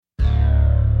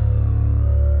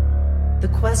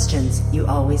questions you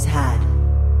always had.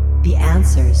 The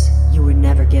answers you were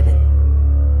never given.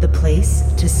 The place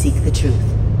to seek the truth.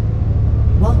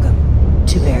 Welcome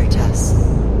to Veritas.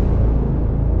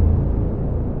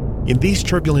 In these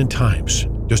turbulent times,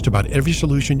 just about every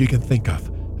solution you can think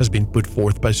of has been put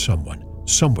forth by someone,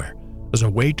 somewhere, as a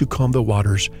way to calm the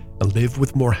waters and live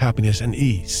with more happiness and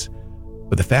ease.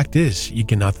 But the fact is, you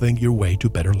cannot think your way to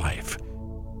better life.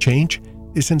 Change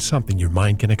isn't something your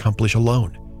mind can accomplish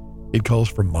alone. It calls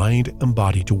for mind and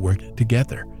body to work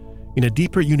together in a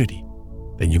deeper unity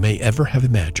than you may ever have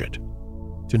imagined.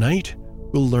 Tonight,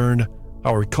 we'll learn how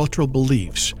our cultural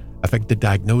beliefs affect the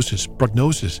diagnosis,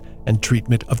 prognosis, and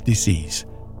treatment of disease.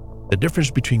 The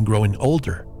difference between growing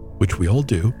older, which we all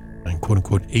do, and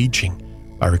quote-unquote aging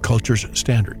by our culture's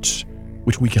standards,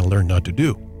 which we can learn not to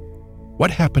do.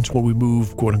 What happens when we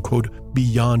move, quote-unquote,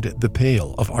 beyond the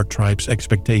pale of our tribe's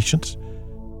expectations?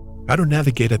 How to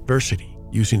navigate adversity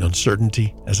using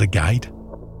uncertainty as a guide?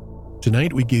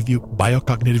 Tonight we give you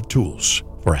biocognitive tools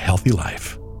for a healthy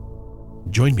life.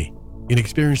 Join me in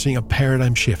experiencing a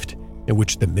paradigm shift in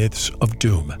which the myths of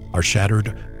doom are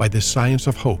shattered by the science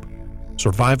of hope.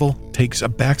 Survival takes a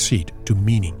backseat to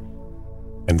meaning,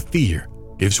 and fear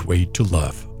gives way to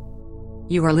love.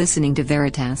 You are listening to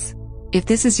Veritas. If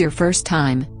this is your first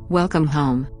time, welcome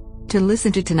home. To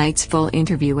listen to tonight's full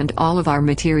interview and all of our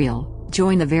material,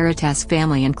 join the Veritas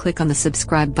family and click on the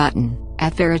subscribe button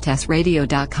at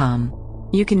veritasradio.com.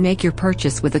 You can make your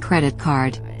purchase with a credit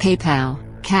card, PayPal,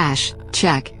 cash,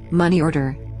 check, money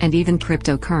order, and even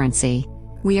cryptocurrency.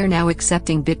 We are now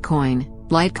accepting Bitcoin,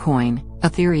 Litecoin,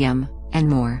 Ethereum, and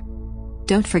more.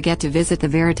 Don't forget to visit the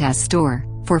Veritas store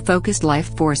for focused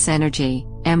life force energy,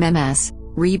 MMS,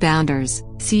 rebounders,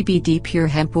 CBD pure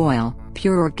hemp oil,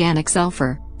 pure organic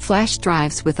sulfur, flash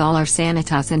drives with all our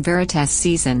Sanitas and Veritas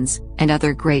seasons, and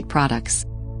other great products.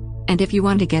 And if you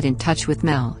want to get in touch with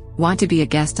Mel, want to be a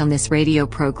guest on this radio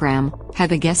program,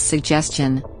 have a guest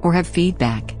suggestion, or have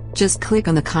feedback, just click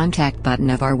on the contact button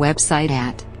of our website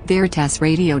at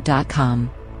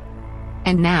veritasradio.com.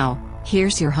 And now,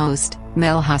 here's your host,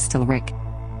 Mel Hostelrick.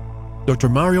 Dr.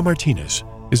 Mario Martinez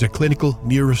is a clinical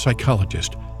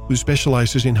neuropsychologist who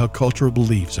specializes in how cultural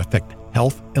beliefs affect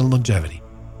health and longevity.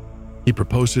 He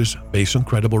proposes, based on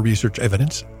credible research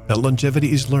evidence, that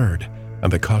longevity is learned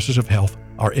and the causes of health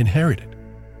are inherited.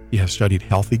 He has studied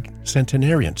healthy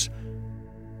centenarians,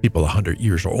 people 100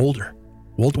 years or older,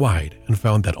 worldwide, and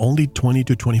found that only 20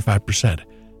 to 25%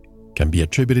 can be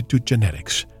attributed to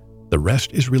genetics. The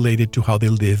rest is related to how they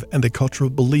live and the cultural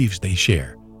beliefs they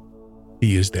share.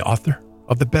 He is the author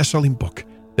of the best-selling book,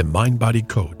 The Mind-Body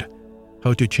Code: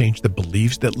 How to Change the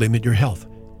Beliefs That Limit Your Health,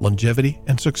 Longevity,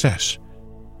 and Success,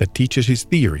 that teaches his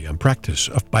theory and practice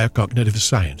of biocognitive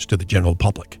science to the general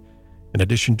public. In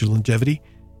addition to longevity,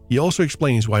 he also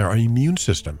explains why our immune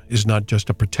system is not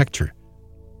just a protector.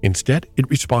 Instead, it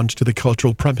responds to the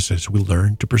cultural premises we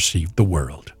learn to perceive the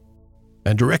world.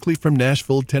 And directly from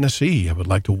Nashville, Tennessee, I would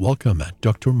like to welcome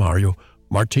Dr. Mario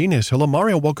Martinez. Hello,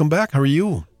 Mario. Welcome back. How are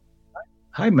you?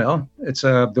 Hi, Mel. It's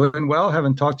doing well.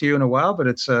 Haven't talked to you in a while, but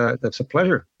it's a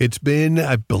pleasure. It's been,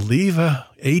 I believe,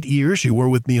 8 years. You were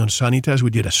with me on Sanitas. We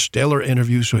did a stellar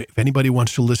interview, so if anybody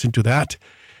wants to listen to that,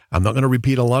 I'm not going to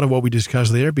repeat a lot of what we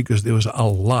discussed there because there was a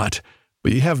lot.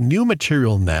 But you have new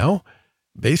material now.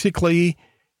 Basically,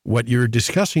 what you're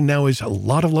discussing now is a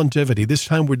lot of longevity. This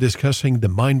time we're discussing the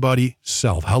mind-body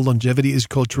self, how longevity is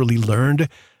culturally learned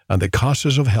and the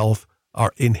causes of health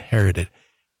are inherited.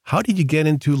 How did you get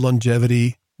into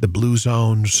longevity, the blue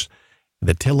zones,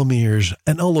 the telomeres,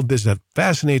 and all of this that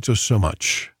fascinates us so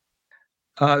much?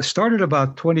 Started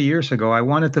about 20 years ago. I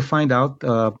wanted to find out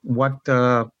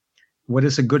what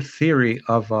is a good theory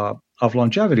of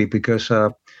longevity, because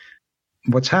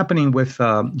what's happening with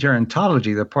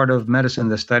gerontology, the part of medicine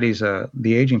that studies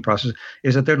the aging process,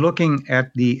 is that they're looking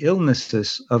at the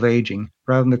illnesses of aging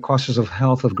rather than the causes of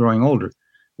health of growing older,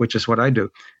 which is what I do.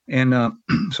 And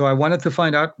so I wanted to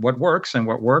find out what works, and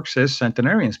what works is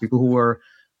centenarians, people who are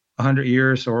 100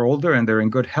 years or older and they're in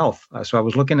good health. So I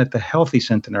was looking at the healthy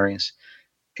centenarians.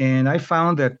 And I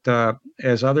found that,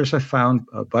 as others have found,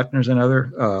 Butner's and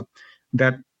other,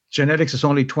 that genetics is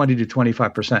only 20 to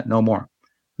 25%, no more.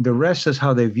 The rest is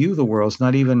how they view the world. It's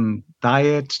not even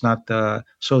diets, not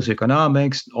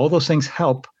socioeconomics. All those things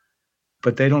help,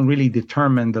 but they don't really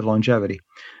determine the longevity.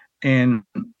 And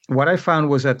what I found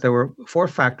was that there were 4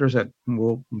 factors that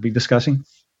we'll be discussing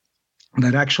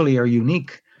that actually are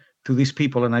unique to these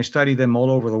people. And I studied them all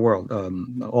over the world,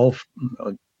 all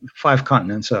 5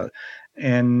 continents.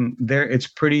 And there, it's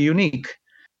pretty unique.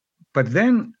 But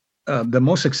then the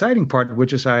most exciting part,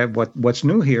 which is what's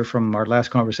new here from our last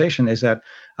conversation, is that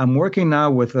I'm working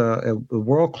now with a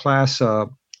world-class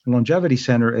longevity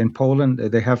center in Poland.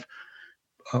 They have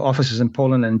offices in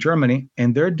Poland and Germany,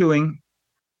 and they're doing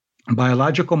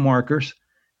biological markers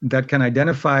that can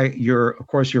identify of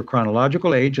course, your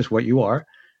chronological age is what you are.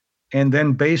 And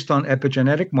then based on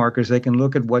epigenetic markers, they can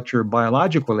look at what your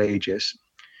biological age is.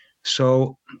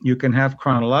 So you can have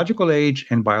chronological age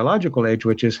and biological age,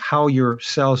 which is how your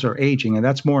cells are aging. And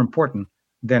that's more important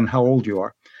than how old you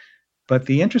are. But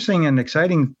the interesting and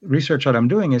exciting research that I'm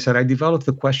doing is that I developed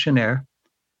a questionnaire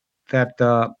that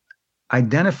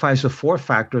identifies the 4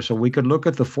 factors. So we could look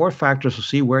at the 4 factors to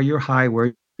see where you're high,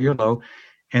 where you're low,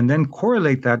 and then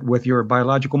correlate that with your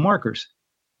biological markers,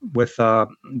 with the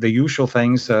usual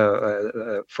things,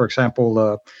 for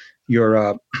example,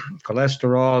 your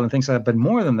cholesterol and things like that. But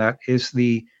more than that is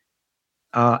the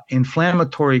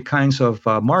inflammatory kinds of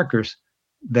markers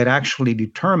that actually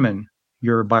determine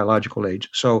your biological age.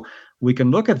 So we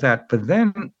can look at that, but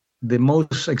then the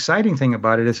most exciting thing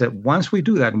about it is that once we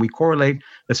do that and we correlate,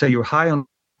 let's say you're high on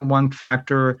one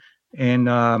factor and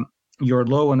you're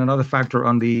low on another factor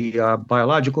on the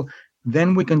biological,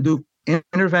 then we can do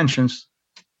interventions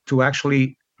to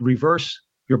actually reverse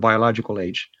your biological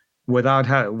age without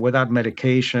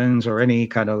medications or any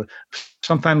kind of.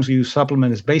 Sometimes we use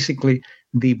supplement is basically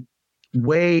the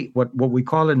way what we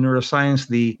call in neuroscience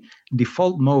the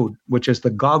default mode, which is the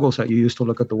goggles that you use to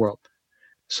look at the world.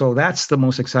 So that's the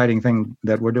most exciting thing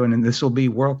that we're doing, and this will be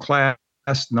world class.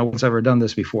 No one's ever done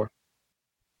this before.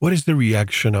 What is the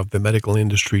reaction of the medical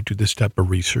industry to this type of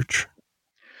research?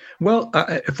 Well,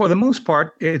 for the most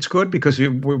part, it's good because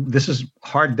this is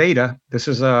hard data. This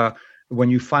is when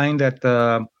you find that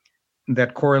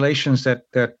that correlations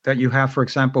that you have, for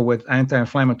example, with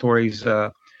anti-inflammatories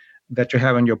that you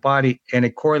have in your body, and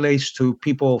it correlates to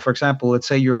people. For example, let's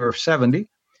say you're 70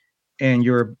 and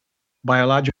your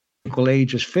biological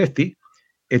age is 50.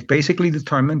 It's basically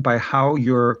determined by how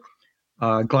your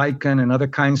glycan and other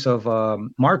kinds of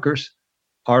markers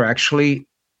are actually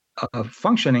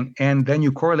functioning, and then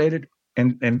you correlate it,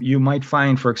 and you might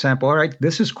find, for example, all right,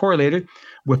 this is correlated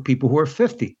with people who are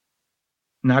 50,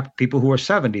 not people who are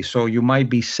 70. So you might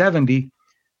be 70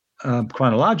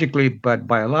 chronologically, but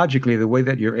biologically, the way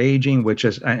that you're aging, which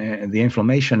is the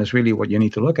inflammation, is really what you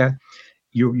need to look at.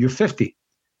 You're 50.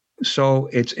 So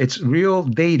it's real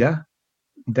data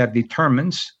that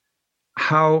determines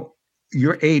how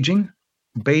you're aging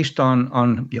based on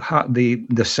how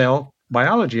the cell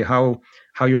biology, how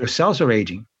your cells are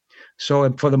aging.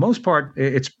 So for the most part,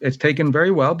 it's taken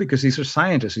very well because these are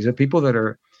scientists. These are people that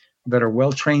are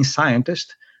well-trained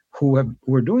scientists who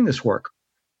are doing this work,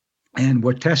 and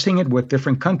we're testing it with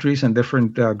different countries and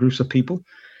different groups of people,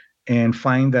 and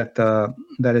find that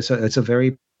it's a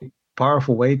very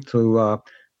powerful way to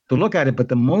look at it. But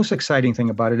the most exciting thing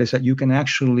about it is that you can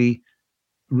actually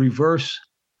reverse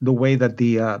the way that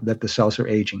the cells are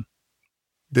aging.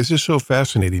 This is so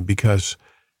fascinating because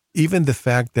even the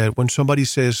fact that when somebody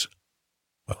says,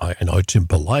 well, I know it's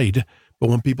impolite, but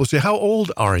when people say, how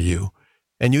old are you?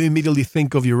 And you immediately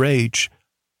think of your age,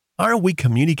 are we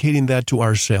communicating that to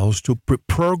ourselves to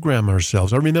program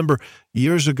ourselves? I remember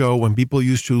years ago when people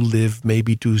used to live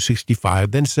maybe to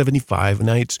 65, then 75,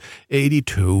 now it's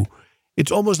 82.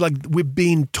 It's almost like we're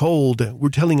being told, we're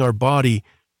telling our body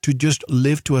to just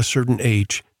live to a certain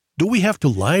age. Do we have to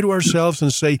lie to ourselves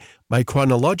and say, my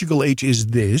chronological age is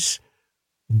this,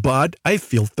 but I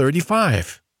feel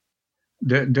 35?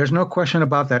 There's no question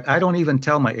about that. I don't even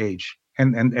tell my age,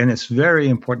 and it's very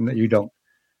important that you don't.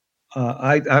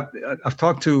 I've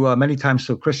talked to many times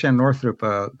to Christiane Northrup,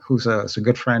 who's a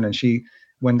good friend, and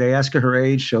when they ask her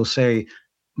age, she'll say,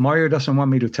 Mario doesn't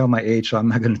want me to tell my age, so I'm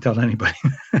not going to tell anybody.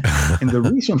 And the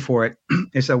reason for it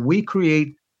is that we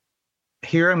create,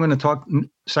 here I'm going to talk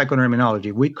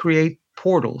psychoneuroimmunology, we create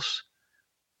portals,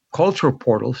 cultural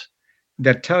portals,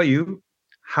 that tell you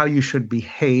how you should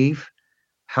behave,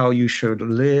 how you should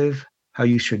live, how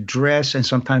you should dress, and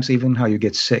sometimes even how you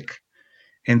get sick.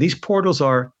 And these portals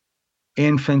are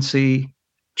infancy,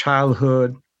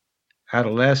 childhood,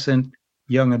 adolescent,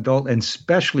 young adult, and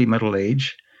especially middle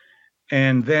age,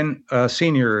 and then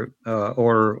senior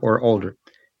or older.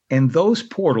 And those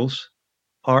portals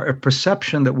are a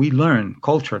perception that we learn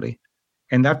culturally.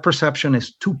 And that perception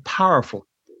is too powerful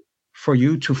for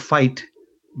you to fight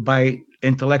by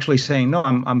intellectually saying, no,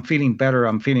 I'm feeling better,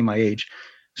 I'm feeling my age.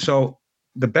 So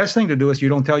the best thing to do is you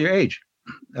don't tell your age.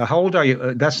 How old are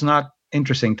you? That's not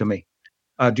interesting to me.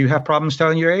 Do you have problems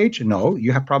telling your age? No,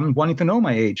 you have problems wanting to know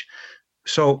my age.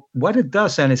 So what it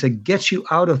does then is it gets you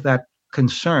out of that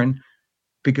concern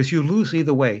because you lose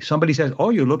either way. Somebody says, "Oh,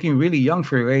 you're looking really young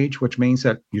for your age," which means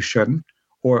that you shouldn't,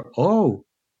 or "Oh,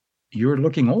 you're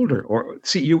looking older," or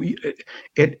see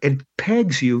it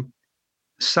pegs you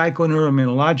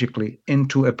psychoneuroimmunologically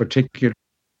into a particular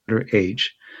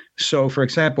age. So, for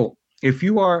example, if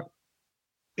you are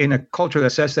in a culture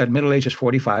that says that middle age is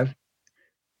 45,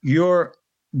 you're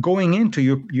going into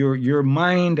your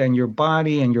mind and your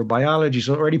body and your biology is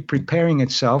already preparing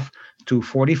itself to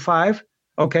 45.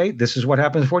 Okay, this is what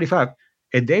happens at 45.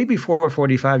 A day before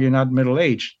 45, you're not middle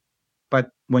aged.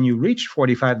 But when you reach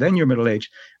 45, then you're middle aged.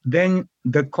 Then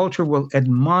the culture will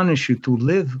admonish you to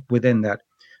live within that.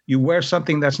 You wear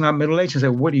something that's not middle aged and say,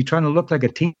 "What are you trying to look like, a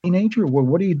teenager?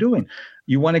 What are you doing?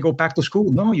 You want to go back to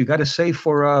school? No, you got to save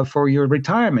for your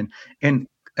retirement." And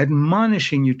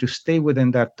admonishing you to stay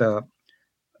within that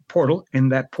portal. In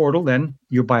that portal, then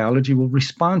your biology will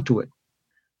respond to it.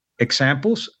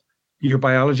 Examples: your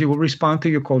biology will respond to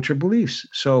your culture beliefs.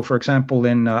 So, for example,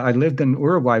 I lived in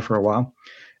Uruguay for a while,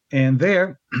 and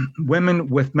there, women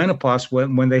with menopause,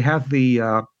 when they have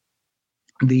the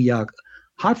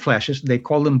hot flashes, they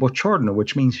call them bochorno,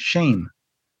 which means shame.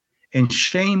 And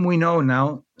shame, we know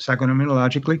now,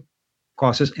 psychoneuroimmunologically,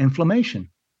 causes inflammation.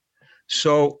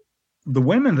 So the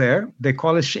women there, they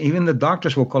call it, even the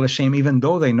doctors will call it shame, even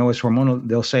though they know it's hormonal.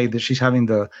 They'll say that she's having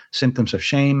the symptoms of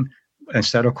shame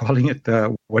instead of calling it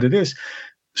what it is.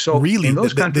 So really, in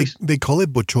those countries, they call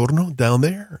it bochorno down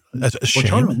there as a shame.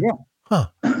 Bochorno, yeah. Huh.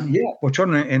 Yeah,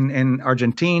 bochorno in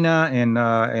Argentina and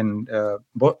in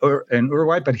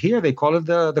Uruguay, but here they call it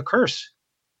the curse.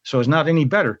 So it's not any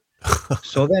better.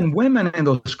 So then women in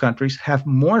those countries have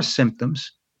more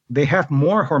symptoms. They have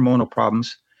more hormonal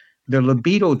problems. Their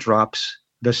libido drops,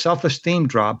 their self-esteem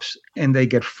drops, and they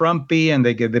get frumpy and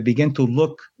they begin to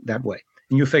look that way.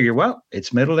 And you figure, well,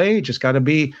 it's middle age. It's got to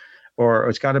be, or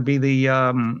it's got to be the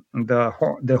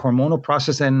hormonal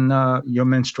process and your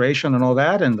menstruation and all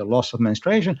that, and the loss of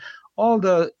menstruation, all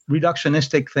the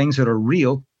reductionistic things that are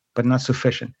real but not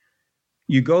sufficient.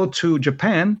 You go to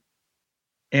Japan,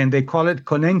 and they call it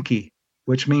konenki,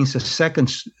 which means the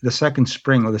second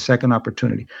spring or the second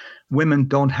opportunity. Women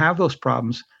don't have those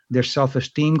problems. Their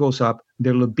self-esteem goes up,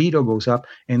 their libido goes up,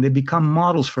 and they become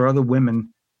models for other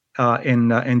women in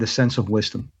the sense of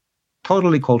wisdom.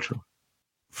 Totally cultural.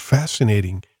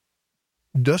 Fascinating.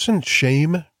 Doesn't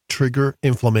shame trigger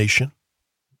inflammation?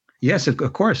 Yes,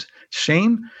 of course.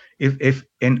 Shame,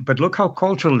 but look how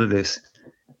cultural it is.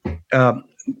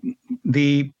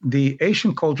 The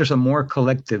Asian cultures are more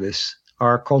collectivist.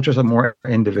 Our cultures are more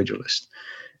individualist.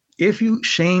 If you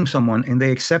shame someone and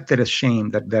they accept it as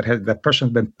shame, that person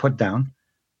has been put down,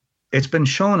 it's been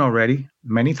shown already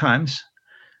many times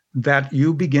that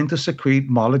you begin to secrete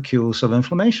molecules of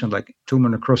inflammation, like tumor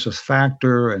necrosis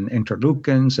factor and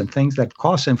interleukins and things that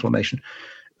cause inflammation.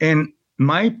 And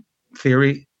my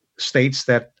theory states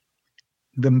that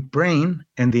the brain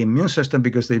and the immune system,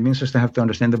 because the immune system have to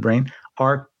understand the brain,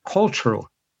 are cultural.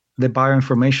 They're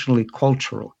bioinformationally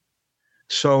cultural.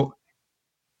 So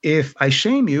if I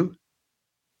shame you,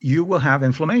 you will have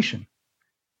inflammation.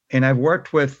 And I've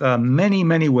worked with many,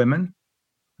 many women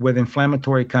with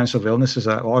inflammatory kinds of illnesses,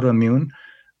 autoimmune,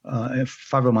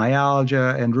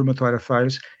 fibromyalgia, and rheumatoid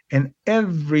arthritis. And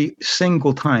every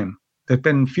single time, there have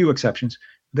been few exceptions,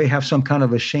 they have some kind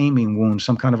of a shaming wound,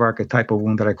 some kind of archetypal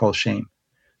wound that I call shame.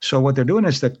 So what they're doing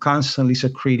is they're constantly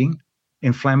secreting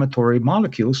inflammatory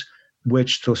molecules,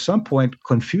 which to some point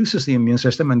confuses the immune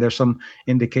system, and there's some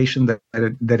indication that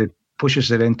it pushes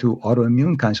it into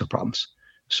autoimmune kinds of problems.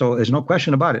 So there's no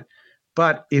question about it.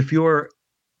 But if you're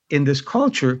in this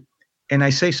culture and I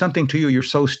say something to you, you're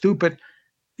so stupid,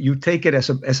 you take it as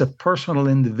a personal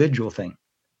individual thing.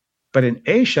 But in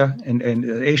Asia and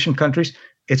Asian countries,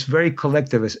 it's very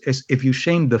collective. It's if you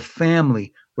shame the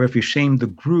family, or if you shame the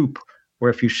group, or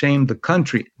if you shame the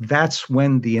country, that's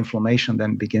when the inflammation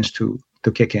then begins to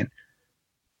kick in.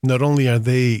 Not only are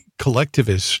they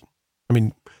collectivists, I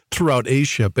mean, throughout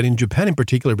Asia, but in Japan in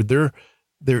particular, but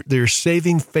their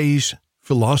saving face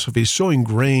philosophy is so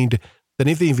ingrained that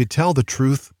if you tell the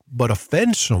truth but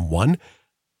offend someone,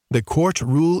 the courts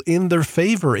rule in their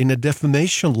favor in a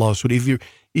defamation lawsuit.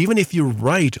 Even if you're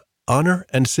right, honor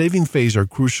and saving face are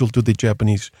crucial to the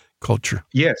Japanese culture.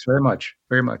 Yes, very much,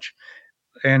 very much.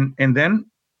 And then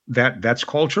that's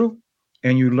cultural,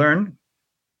 and you learn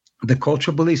the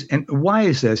cultural beliefs. And why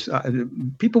is this?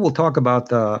 People will talk about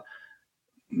the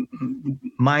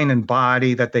mind and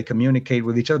body, that they communicate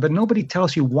with each other, but nobody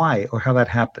tells you why or how that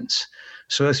happens.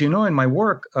 So as you know, in my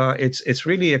work, it's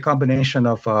really a combination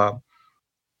of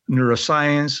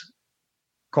neuroscience,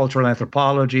 cultural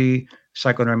anthropology,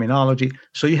 psychoneuroimmunology.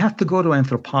 So you have to go to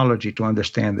anthropology to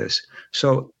understand this.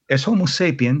 So as Homo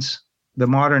sapiens, the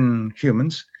modern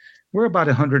humans, we're about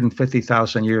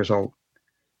 150,000 years old.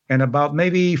 And about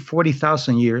maybe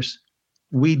 40,000 years,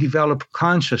 we developed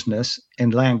consciousness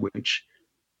and language.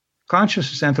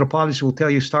 Consciousness anthropology will tell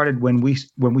you started when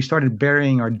we started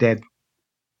burying our dead,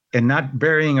 and not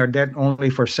burying our dead only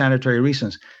for sanitary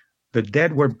reasons. The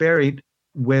dead were buried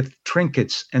with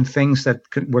trinkets and things that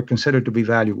were considered to be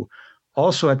valuable.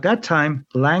 Also, at that time,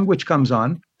 language comes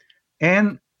on,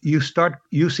 and you start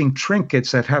using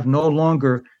trinkets that have no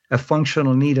longer a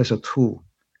functional need as a tool.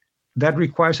 That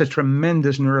requires a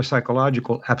tremendous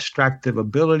neuropsychological abstractive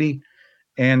ability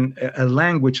and a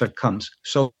language that comes.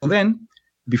 So then,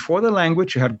 before the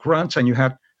language, you had grunts, and you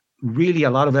had really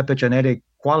a lot of epigenetic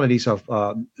qualities of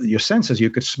your senses. You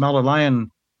could smell a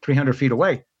lion 300 feet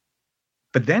away.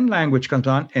 But then language comes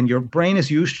on, and your brain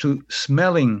is used to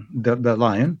smelling the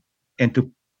lion and to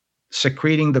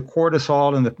secreting the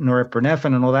cortisol and the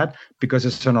norepinephrine and all that because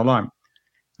it's an alarm.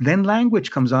 Then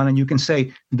language comes on, and you can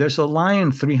say, there's a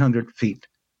lion 300 feet.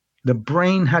 The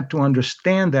brain had to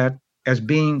understand that as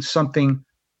being something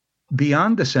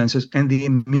beyond the senses, and the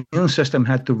immune system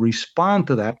had to respond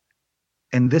to that.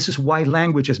 And this is why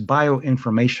language is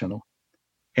bioinformational.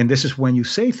 And this is when you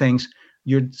say things,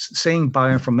 you're saying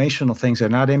bioinformational things. They're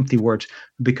not empty words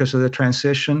because of the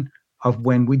transition of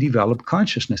when we develop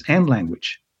consciousness and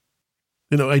language.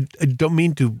 I don't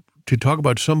mean to talk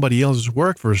about somebody else's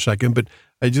work for a second, but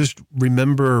I just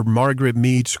remember Margaret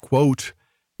Mead's quote.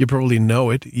 You probably know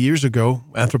it. Years ago,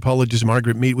 anthropologist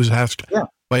Margaret Mead was asked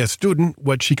by a student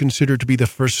what she considered to be the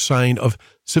first sign of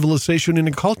civilization in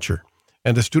a culture.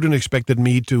 And the student expected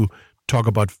Mead to talk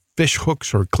about fish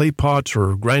hooks or clay pots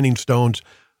or grinding stones.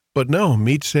 But no,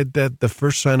 Mead said that the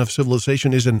first sign of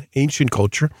civilization is an ancient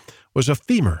culture was a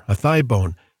femur, a thigh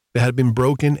bone, that had been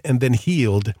broken and then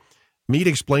healed. Mead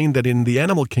explained that in the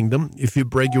animal kingdom, if you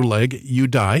break your leg, you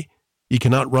die. You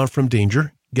cannot run from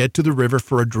danger, get to the river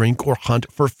for a drink, or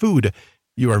hunt for food.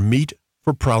 You are meat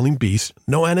for prowling beasts.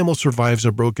 No animal survives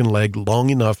a broken leg long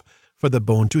enough for the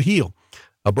bone to heal.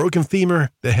 A broken femur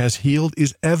that has healed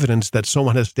is evidence that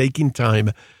someone has taken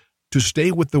time to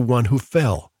stay with the one who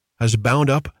fell, has bound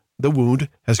up the wound,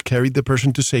 has carried the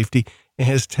person to safety, and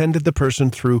has tended the person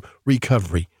through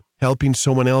recovery, helping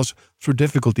someone else through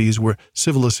difficulties where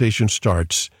civilization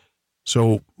starts.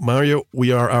 So, Mario,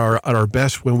 we are at our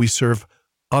best when we serve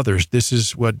others. This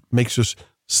is what makes us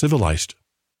civilized.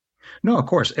 No, of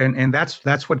course, and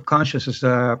that's what consciousness.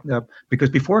 Because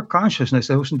before consciousness,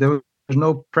 there was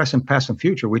no present, past, and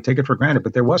future. We take it for granted,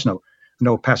 but there was no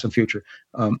past and future.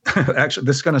 Actually,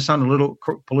 this is going to sound a little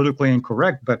politically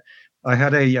incorrect, but I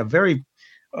had a very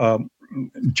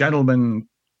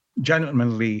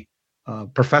gentlemanly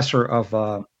professor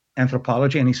of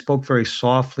anthropology, and he spoke very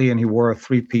softly, and he wore a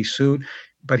three-piece suit,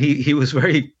 but he was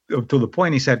very to the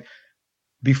point. He said,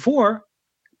 before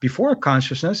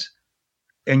consciousness,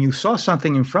 and you saw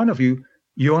something in front of you,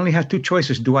 you only had two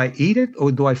choices: do I eat it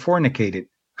or do I fornicate it?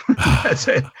 That's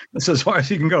it. That's as far as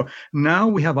you can go. Now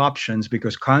we have options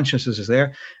because consciousness is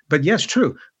there. But yes,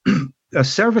 true.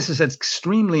 Service is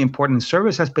extremely important.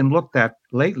 Service has been looked at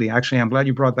lately. Actually, I'm glad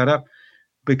you brought that up,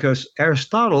 because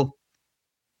Aristotle,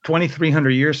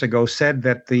 2,300 years ago, said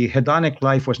that the hedonic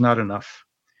life was not enough,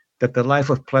 that the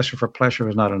life of pleasure for pleasure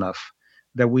was not enough,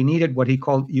 that we needed what he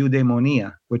called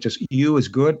eudaimonia, which is eu is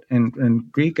good in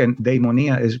Greek, and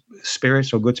daimonia is spirit,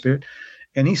 so good spirit.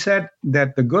 And he said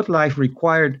that the good life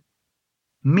required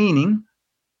meaning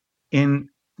in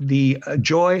the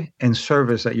joy and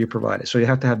service that you provided. So you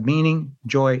have to have meaning,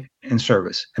 joy, and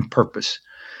service and purpose.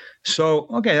 So,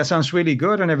 okay, that sounds really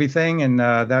good and everything. And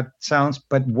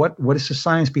but what is the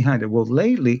science behind it? Well,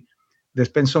 lately, there's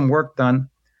been some work done,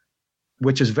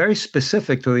 which is very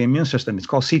specific to the immune system. It's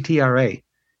called CTRA.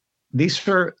 These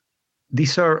are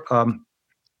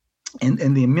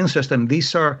in the immune system,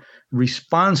 these are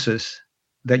responses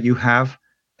that you have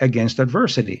against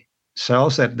adversity.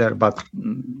 Cells that about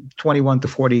 21 to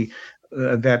 40,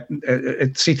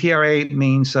 CTRA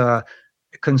means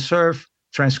conserve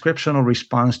transcriptional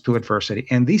response to adversity.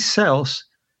 And these cells,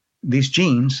 these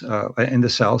genes in the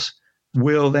cells,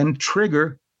 will then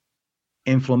trigger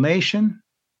inflammation,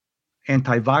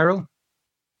 antiviral,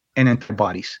 and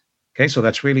antibodies. Okay, so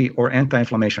that's really, or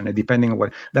anti-inflammation, depending on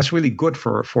what, that's really good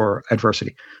for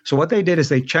adversity. So what they did is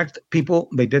they checked people,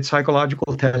 they did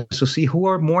psychological tests to see who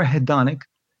are more hedonic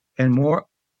and more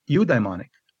eudaimonic.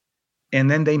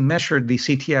 And then they measured the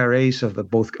CTRAs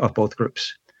of both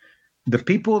groups. The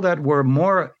people that were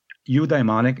more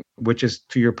eudaimonic, which is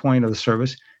to your point of the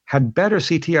service, had better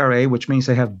CTRA, which means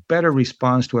they have better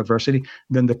response to adversity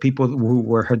than the people who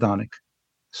were hedonic.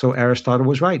 So Aristotle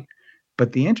was right.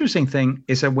 But the interesting thing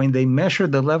is that when they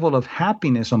measured the level of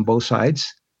happiness on both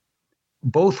sides,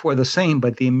 both were the same,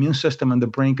 but the immune system and the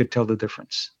brain could tell the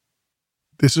difference.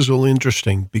 This is all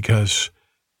interesting because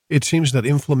it seems that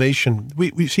inflammation,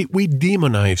 we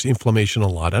demonize inflammation a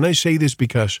lot. And I say this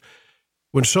because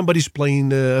when somebody's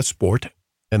playing a sport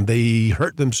and they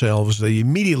hurt themselves, they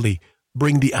immediately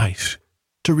bring the ice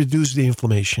to reduce the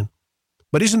inflammation.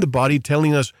 But isn't the body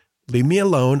telling us, leave me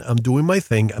alone, I'm doing my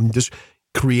thing, I'm just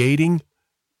creating,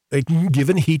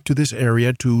 giving heat to this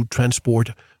area to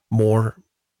transport more,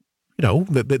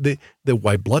 the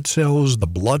white blood cells, the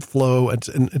blood flow,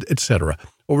 et cetera.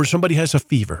 Or somebody has a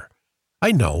fever.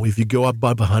 I know if you go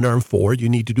above 104, you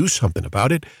need to do something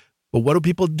about it. But what do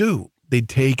people do? They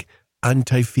take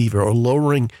anti-fever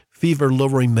or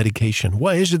fever-lowering medication.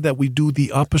 Why is it that we do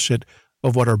the opposite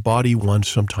of what our body wants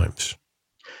sometimes?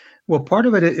 Well, part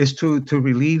of it is to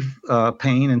relieve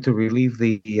pain and to relieve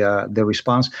the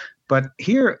response. But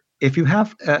here, if you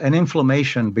have an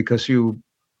inflammation because you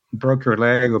broke your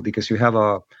leg or because you have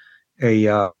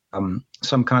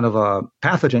some kind of a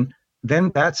pathogen,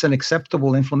 then that's an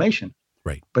acceptable inflammation.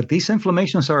 Right. But these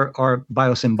inflammations are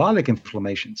biosymbolic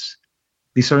inflammations.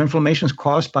 These are inflammations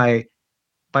caused by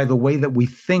the way that we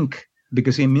think,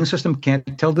 because the immune system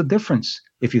can't tell the difference.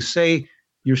 If you say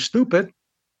you're stupid,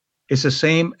 it's the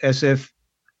same as if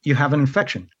you have an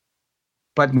infection.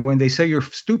 But when they say you're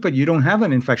stupid, you don't have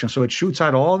an infection. So it shoots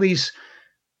out all these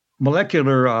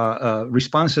molecular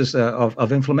responses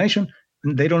of inflammation,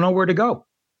 and they don't know where to go.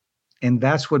 And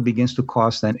that's what begins to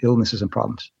cause then illnesses and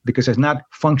problems, because it's not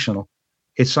functional.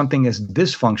 It's something as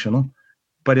dysfunctional,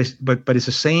 but it's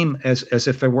the same as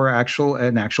if it were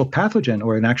an actual pathogen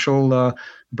or an actual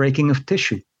breaking of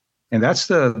tissue. And that's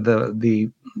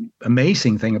the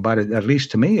amazing thing about it, at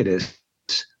least to me it is.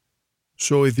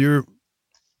 So if you're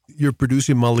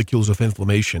producing molecules of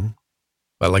inflammation,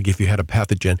 like if you had a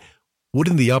pathogen,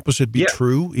 wouldn't the opposite be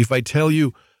true? If I tell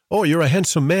you, oh, you're a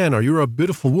handsome man, or you're a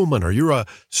beautiful woman, or you're a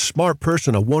smart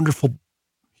person, a wonderful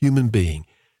human being,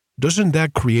 doesn't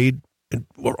that create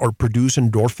or produce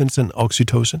endorphins and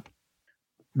oxytocin?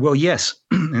 Well, yes.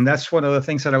 And that's one of the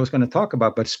things that I was going to talk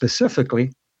about. But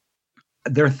specifically,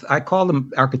 I call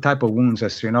them archetypal wounds,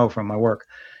 as you know from my work.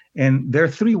 And there are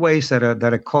three ways that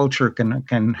a culture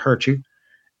can hurt you.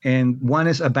 And one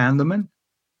is abandonment.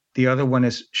 The other one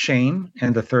is shame,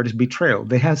 and the third is betrayal.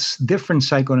 They have different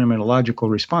psychoneurological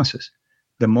responses.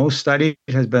 The most studied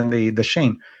has been the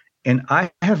shame. And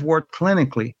I have worked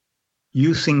clinically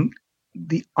using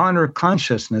the honor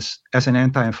consciousness as an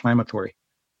anti-inflammatory.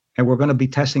 And we're going to be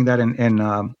testing that in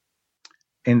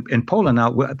Poland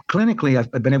now. Clinically,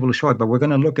 I've been able to show it, but we're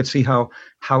going to look and see how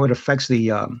it affects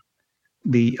the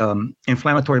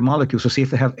inflammatory molecules to see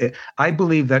if they have. I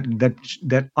believe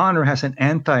that honor has an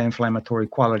anti-inflammatory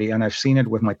quality, and I've seen it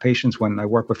with my patients when I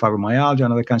work with fibromyalgia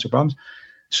and other kinds of problems.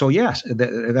 So yes,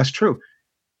 that's true.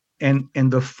 And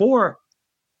the four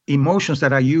emotions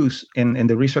that I use in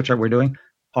the research that we're doing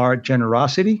are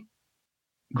generosity,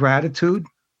 gratitude,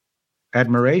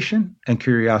 admiration, and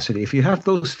curiosity. If you have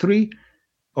those three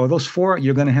or those four,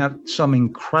 you're going to have some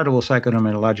incredible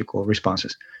psychoneurological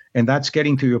responses. And that's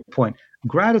getting to your point.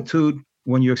 Gratitude,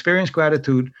 when you experience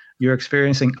gratitude, you're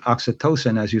experiencing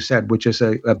oxytocin, as you said, which is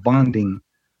a bonding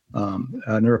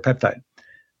neuropeptide.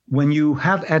 When you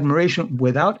have admiration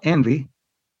without envy,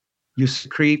 you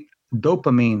secrete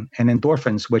dopamine and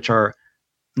endorphins, which are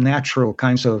natural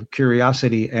kinds of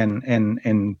curiosity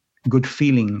and good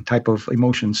feeling type of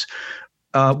emotions.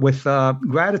 With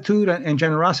gratitude and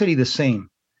generosity, the same.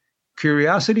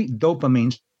 Curiosity,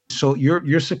 dopamine. So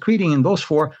you're secreting in those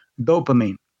four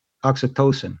dopamine,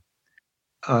 oxytocin,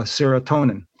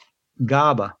 serotonin,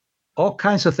 GABA, all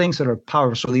kinds of things that are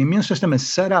powerful. So the immune system is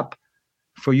set up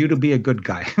for you to be a good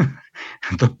guy,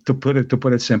 to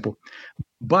put it simple.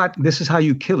 But this is how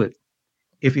you kill it.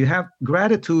 If you have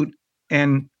gratitude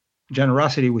and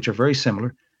generosity, which are very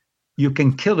similar, you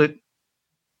can kill it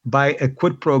by a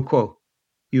quid pro quo.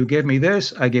 You give me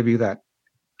this, I give you that.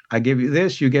 I give you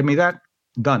this, you give me that,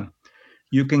 done.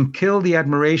 You can kill the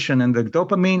admiration and the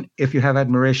dopamine if you have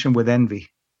admiration with envy.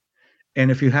 And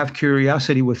if you have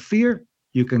curiosity with fear,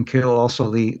 you can kill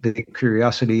also the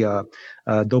curiosity,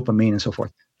 dopamine and so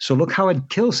forth. So look how it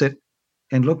kills it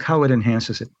and look how it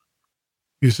enhances it.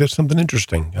 You said something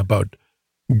interesting about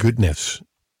goodness.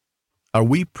 Are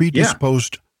we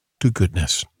predisposed to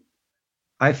goodness?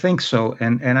 I think so.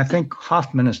 And I think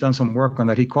Hoffman has done some work on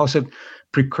that. He calls it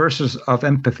precursors of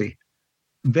empathy.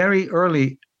 Very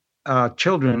early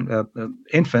children,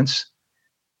 infants,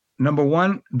 number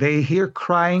one, they hear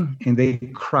crying and they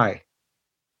cry.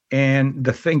 And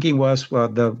the thinking was,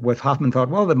 with Hoffman thought,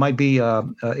 well, there might be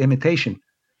imitation.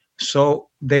 So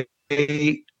they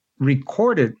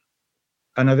recorded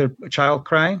another child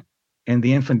crying, and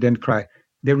the infant didn't cry.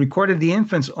 They recorded the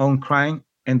infant's own crying,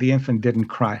 and the infant didn't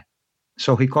cry.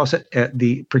 So he calls it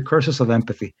the precursors of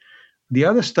empathy. The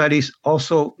other studies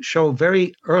also show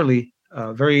very early,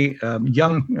 very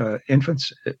young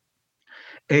infants,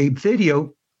 a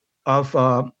video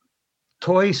of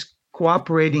toys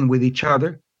cooperating with each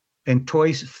other and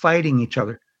toys fighting each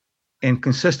other. And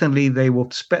consistently,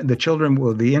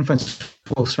 the infants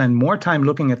will spend more time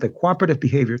looking at the cooperative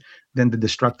behavior than the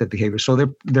destructive behavior. So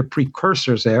they're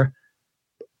precursors there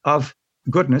of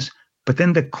goodness, but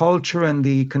then the culture and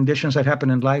the conditions that happen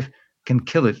in life can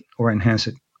kill it or enhance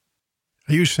it.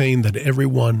 Are you saying that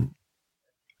everyone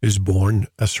is born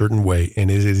a certain way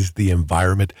and it is the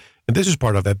environment? And this is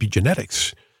part of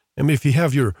epigenetics. I mean, if you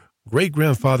have your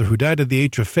great-grandfather who died at the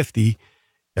age of 50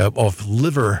 of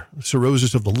liver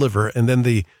cirrhosis of the liver, and then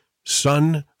the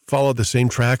son followed the same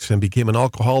tracks and became an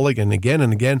alcoholic and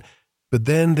again, but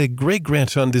then the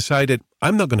great-grandson decided,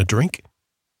 I'm not going to drink.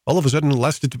 All of a sudden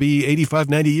lasted to be 85,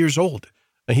 90 years old,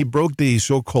 and he broke the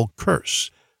so-called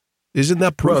curse. Isn't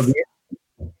that proof?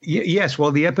 Well, yes.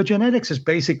 Well, the epigenetics is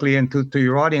basically, and to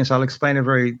your audience, I'll explain it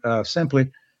very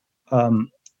simply,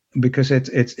 because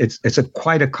it's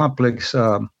quite a complex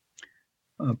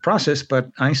process. But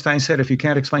Einstein said, if you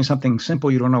can't explain something simple,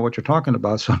 you don't know what you're talking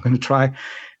about. So I'm going to try.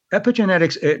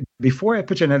 Epigenetics. Before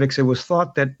epigenetics, it was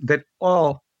thought that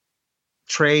all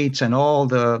traits and all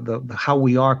the how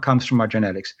we are comes from our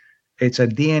genetics. It's a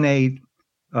DNA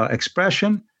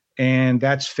expression, and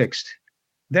that's fixed.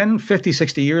 Then 50,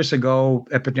 60 years ago,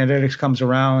 epigenetics comes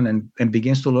around and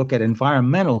begins to look at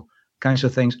environmental kinds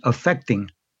of things affecting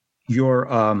your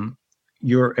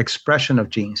expression of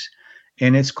genes.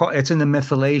 And it's in the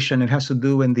methylation. It has to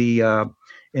do in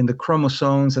the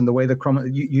chromosomes and the way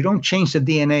you don't change the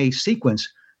DNA sequence.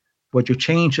 What you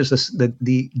change is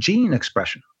the gene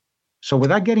expression. So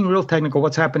without getting real technical,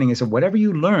 what's happening is that whatever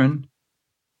you learn,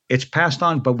 it's passed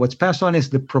on. But what's passed on is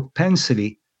the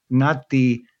propensity, not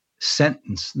the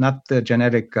sentence, not the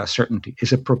genetic certainty.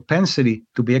 It's a propensity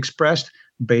to be expressed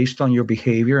based on your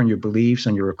behavior and your beliefs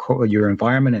and your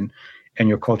environment and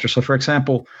your culture. So, for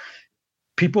example,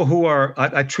 people who are,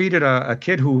 I treated a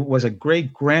kid who was a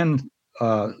great grandson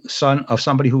of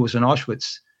somebody who was in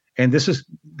Auschwitz, and this has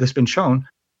been shown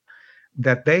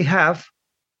that they have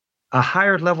a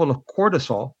higher level of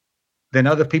cortisol than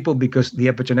other people because the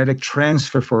epigenetic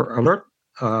transfer for alert,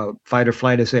 fight or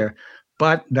flight is there,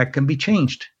 but that can be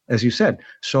changed, as you said.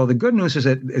 So the good news is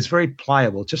that it's very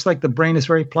pliable. Just like the brain is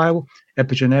very pliable,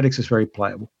 epigenetics is very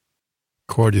pliable.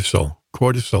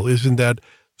 Cortisol, isn't that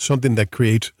something that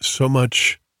creates so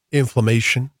much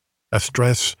inflammation, a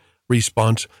stress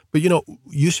response? But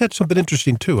you said something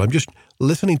interesting too. I'm just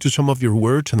listening to some of your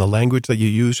words and the language that you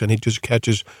use, and it just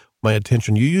catches my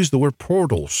attention. You use the word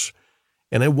portals,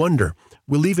 and I wonder,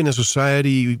 we live in a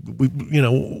society,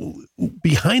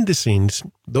 behind the scenes,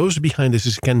 those behind the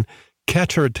scenes can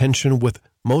catch our attention with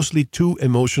mostly two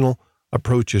emotional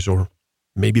approaches, or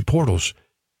maybe portals,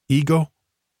 ego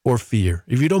or fear.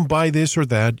 If you don't buy this or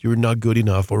that, you're not good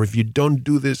enough. Or if you don't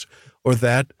do this or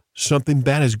that, something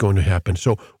bad is going to happen.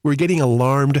 So we're getting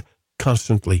alarmed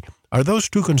constantly. Are those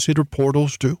two considered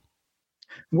portals too?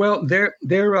 Well,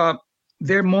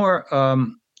 they're more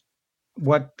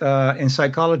what in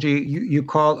psychology you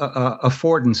call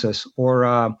affordances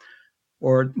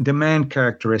or demand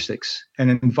characteristics, an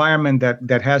environment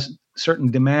that has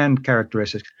certain demand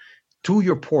characteristics to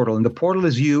your portal, and the portal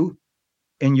is you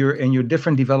in your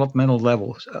different developmental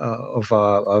levels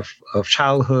of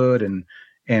childhood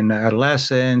and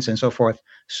adolescence and so forth.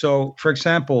 So, for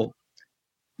example,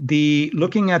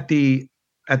 looking at the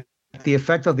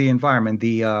effect of the environment,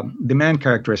 the demand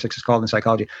characteristics is called in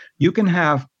psychology. You can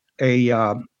have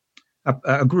a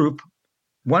group.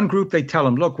 One group, they tell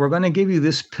them, look, we're going to give you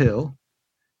this pill,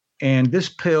 and this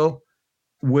pill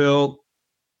will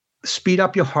speed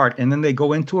up your heart. And then they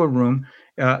go into a room,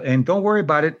 and don't worry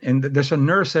about it. And there's a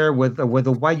nurse there with a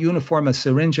white uniform, a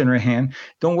syringe in her hand.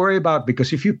 Don't worry about it,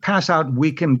 because if you pass out,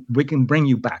 we can bring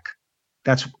you back.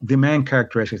 That's demand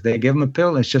characteristics. They give them a pill,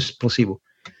 and it's just placebo.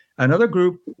 Another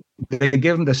group, they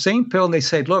give them the same pill, and they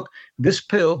say, look, this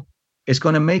pill is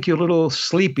going to make you a little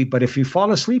sleepy, but if you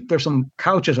fall asleep, there's some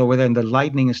couches over there, and the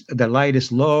light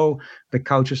is low, the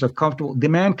couches are comfortable.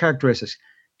 Demand characteristics.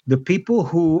 The people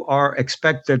who are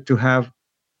expected to have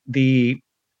the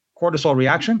cortisol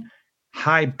reaction,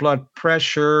 high blood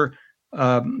pressure,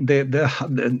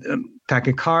 the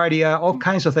tachycardia, all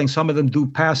kinds of things. Some of them do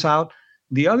pass out.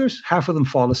 The others, half of them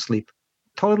fall asleep.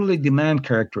 Totally demand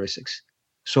characteristics.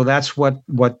 So that's what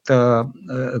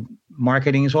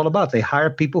marketing is all about. They hire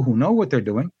people who know what they're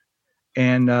doing,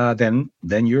 and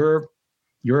then you're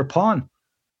a pawn.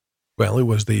 Well, it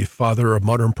was the father of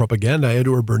modern propaganda,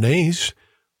 Edward Bernays,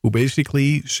 who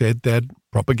basically said that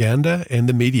propaganda and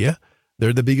the media,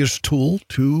 they're the biggest tool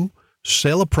to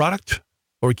sell a product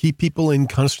or keep people in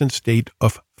constant state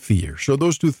of fear. So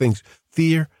those two things,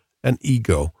 fear and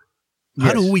ego.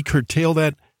 How do we curtail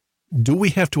that? Do we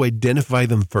have to identify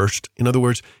them first? In other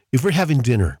words, if we're having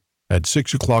dinner at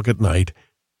 6 o'clock at night,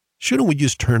 shouldn't we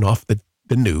just turn off the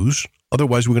news?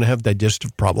 Otherwise, we're going to have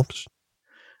digestive problems.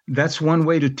 That's one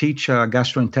way to teach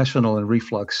gastrointestinal and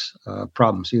reflux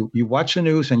problems. You watch the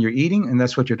news and you're eating, and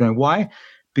that's what you're doing. Why?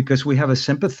 Because we have a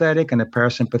sympathetic and a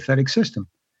parasympathetic system.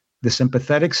 The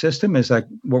sympathetic system is like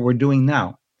what we're doing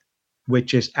now,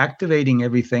 which is activating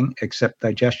everything except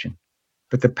digestion.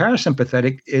 But the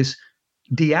parasympathetic is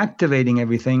deactivating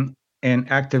everything and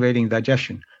activating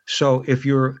digestion. So if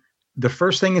the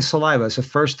first thing is saliva, it's the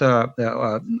first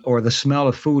or the smell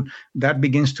of food, that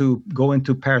begins to go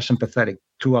into parasympathetic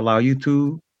to allow you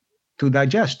to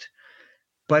digest.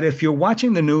 But if you're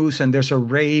watching the news and there's a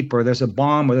rape or there's a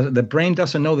bomb, or the brain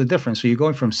doesn't know the difference. So you're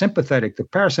going from sympathetic to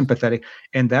parasympathetic,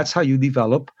 and that's how you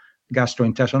develop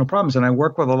gastrointestinal problems. And I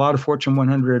work with a lot of Fortune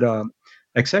 100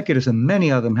 executives, and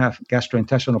many of them have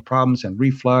gastrointestinal problems and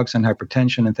reflux and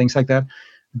hypertension and things like that,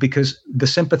 because the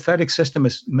sympathetic system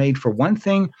is made for one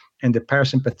thing and the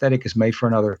parasympathetic is made for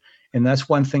another. And that's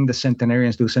one thing the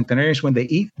centenarians do. Centenarians, when they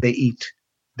eat, they eat.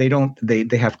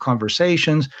 They have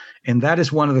conversations, and that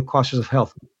is one of the causes of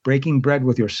health. Breaking bread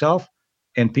with yourself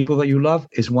and people that you love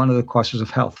is one of the causes of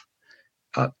health.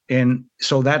 And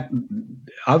so that,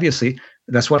 obviously,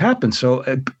 that's what happens. So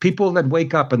people that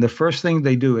wake up and the first thing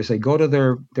they do is they go to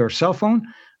their cell phone,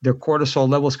 their cortisol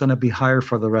level is going to be higher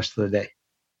for the rest of the day.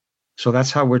 So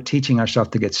that's how we're teaching ourselves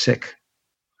to get sick.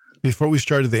 Before we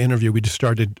started the interview, we just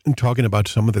started talking about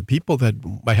some of the people that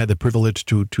I had the privilege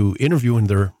to interview, and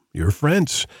they're your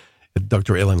friends,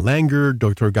 Dr. Ellen Langer,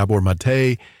 Dr. Gabor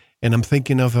Mate, and I'm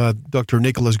thinking of Dr.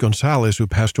 Nicholas Gonzalez, who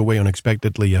passed away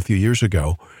unexpectedly a few years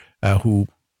ago, who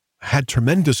had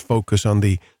tremendous focus on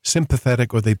the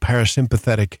sympathetic or the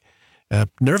parasympathetic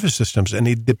nervous systems, and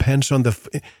it depends on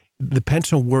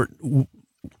where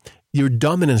your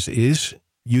dominance is.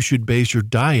 You should base your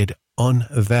diet on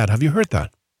that. Have you heard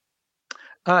that?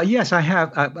 Yes, I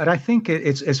have, but I think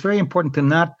it's very important to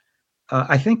not.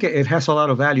 I think it has a lot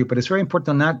of value, but it's very important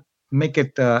to not make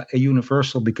it a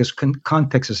universal, because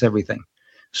context is everything.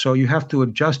 So you have to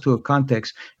adjust to a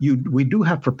context. We do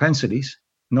have propensities,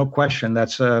 no question.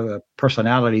 That's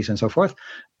personalities and so forth.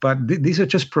 But these are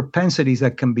just propensities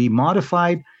that can be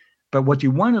modified. But what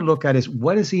you want to look at is,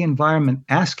 what is the environment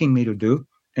asking me to do,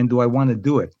 and do I want to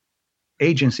do it?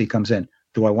 Agency comes in.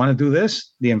 Do I want to do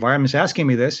this? The environment's asking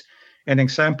me this. An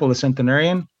example, a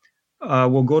centenarian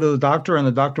will go to the doctor, and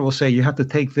the doctor will say, you have to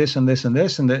take this and this and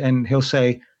this. And he'll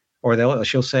say, or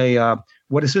she'll say,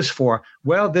 what is this for?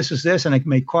 Well, this is this, and it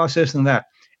may cause this and that.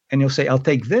 And he'll say, I'll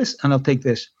take this and I'll take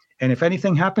this. And if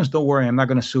anything happens, don't worry, I'm not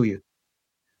going to sue you.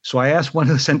 So I asked one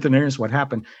of the centenarians what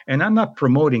happened. And I'm not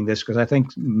promoting this because I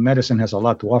think medicine has a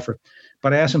lot to offer.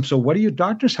 But I asked him, so what do your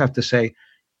doctors have to say?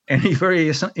 And he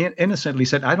very innocently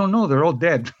said, I don't know, they're all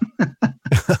dead.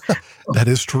 That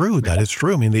is true. That is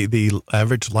true. I mean, the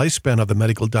average lifespan of the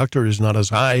medical doctor is not as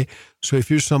high. So if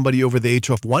you're somebody over the age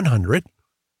of 100,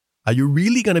 are you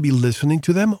really going to be listening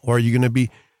to them, or are you going to be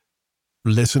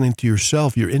listening to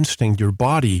yourself, your instinct, your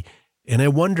body? And I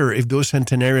wonder if those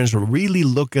centenarians really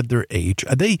look at their age.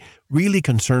 Are they really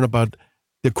concerned about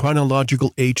the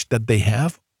chronological age that they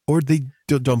have, or they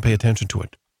don't pay attention to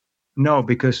it? No,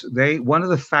 because one of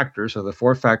the factors, or the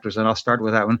four factors, and I'll start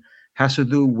with that one, has to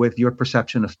do with your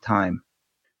perception of time.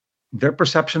 Their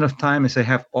perception of time is they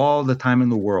have all the time in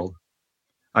the world.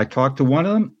 I talked to one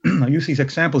of them. I use these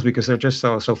examples because they're just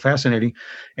so fascinating.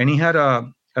 And he had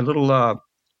a little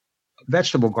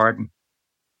vegetable garden.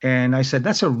 And I said,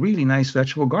 that's a really nice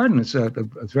vegetable garden. It's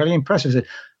very impressive. He said,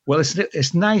 well,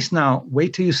 it's nice now.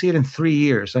 Wait till you see it in 3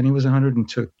 years. And he was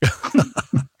 102.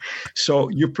 So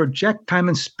you project time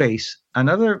and space.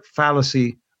 Another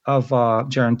fallacy of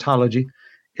gerontology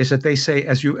is that they say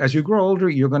as you grow older,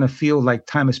 you're going to feel like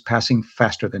time is passing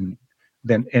faster than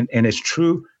and it's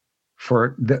true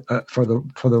for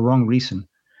the wrong reason.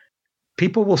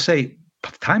 People will say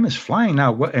time is flying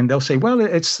now, and they'll say, well,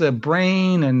 it's the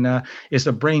brain, and is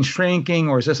the brain shrinking,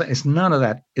 or is this? It's none of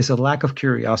that. It's a lack of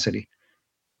curiosity.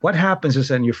 What happens is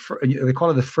that they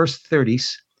call it the first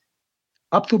 30s.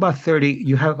 Up to about 30,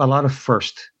 you have a lot of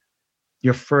first.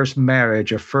 Your first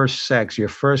marriage, your first sex, your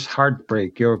first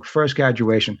heartbreak, your first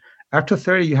graduation. After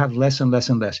 30, you have less and less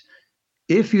and less.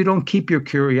 If you don't keep your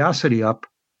curiosity up,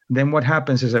 then what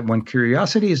happens is that when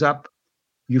curiosity is up,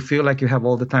 you feel like you have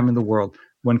all the time in the world.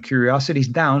 When curiosity is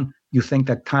down, you think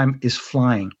that time is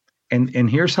flying. And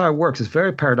here's how it works. It's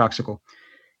very paradoxical.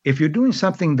 If you're doing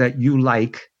something that you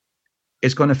like,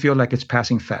 it's going to feel like it's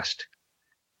passing fast.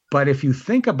 But if you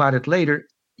think about it later,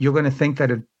 you're going to think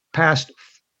that it passed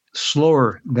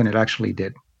slower than it actually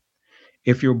did.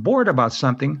 If you're bored about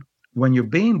something, when you're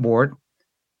being bored,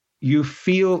 you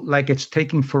feel like it's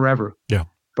taking forever. Yeah.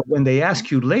 But when they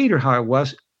ask you later how it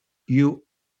was, you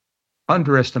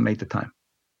underestimate the time.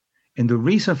 And the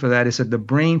reason for that is that the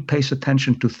brain pays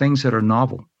attention to things that are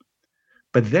novel.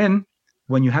 But then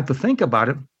when you have to think about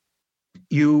it,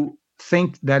 you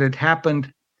think that it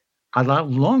happened a lot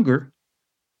longer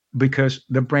because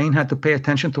the brain had to pay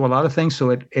attention to a lot of things. So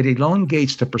it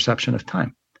elongates the perception of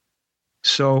time.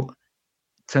 So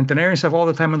centenarians have all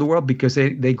the time in the world because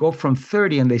they go from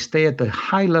 30 and they stay at the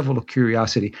high level of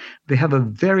curiosity. They have a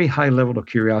very high level of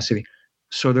curiosity.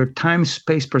 So their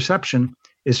time-space perception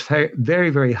is very,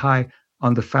 very high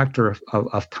on the factor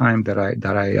of time that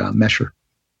I measure.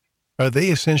 Are they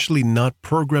essentially not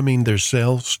programming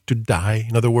themselves to die?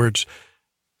 In other words,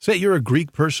 say you're a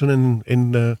Greek person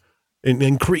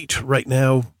in Crete right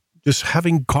now, just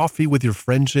having coffee with your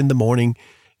friends in the morning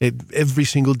every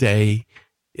single day,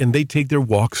 and they take their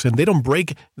walks, and they don't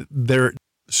break their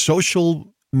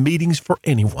social meetings for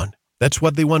anyone. That's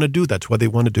what they want to do. That's what they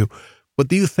want to do. But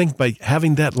do you think by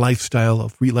having that lifestyle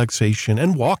of relaxation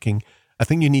and walking, I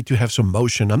think you need to have some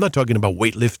motion. I'm not talking about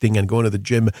weightlifting and going to the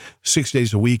gym 6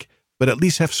 days a week, but at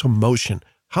least have some motion.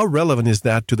 How relevant is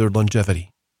that to their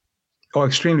longevity? Oh,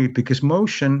 extremely, because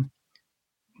motion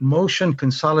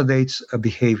consolidates a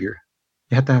behavior.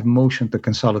 You have to have motion to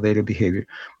consolidate a behavior.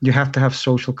 You have to have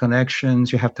social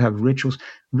connections. You have to have rituals.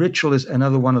 Ritual is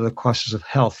another one of the causes of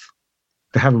health,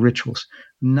 to have rituals.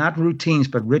 Not routines,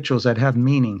 but rituals that have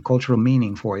meaning, cultural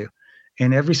meaning for you.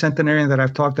 And every centenarian that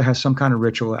I've talked to has some kind of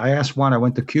ritual. I asked one, I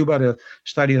went to Cuba to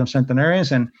study some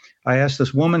centenarians, and I asked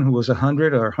this woman who was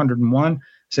 100 or 101,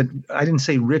 said, I didn't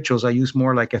say rituals, I use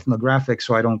more like ethnographic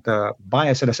so I don't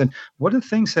bias it. I said, what are the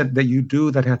things that you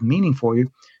do that have meaning for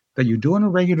you, that you do on a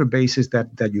regular basis,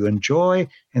 that you enjoy,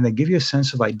 and that give you a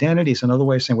sense of identity? It's another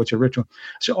way of saying what's your ritual.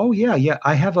 So, oh yeah,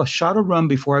 I have a shot of rum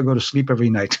before I go to sleep every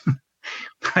night.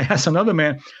 I asked another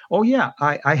man, oh yeah,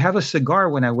 I have a cigar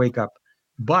when I wake up,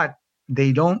 but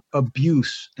they don't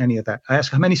abuse any of that. I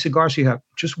ask, how many cigars do you have?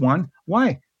 Just one.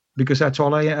 Why? Because that's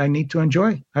all I need to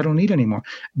enjoy. I don't need any more.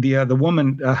 The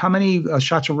woman, how many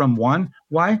shots of rum? One.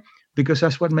 Why? Because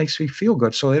that's what makes me feel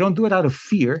good. So they don't do it out of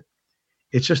fear.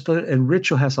 It's just a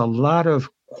ritual has a lot of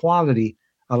quality,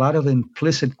 a lot of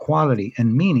implicit quality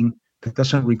and meaning that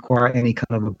doesn't require any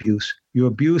kind of abuse. You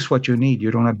abuse what you need.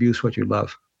 You don't abuse what you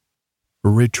love.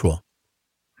 Ritual.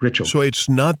 So it's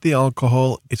not the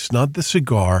alcohol, it's not the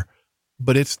cigar,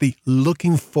 but it's the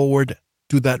looking forward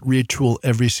to that ritual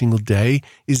every single day.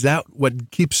 Is that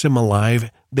what keeps them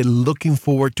alive? They're looking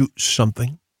forward to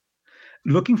something?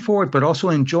 Looking forward, but also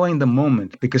enjoying the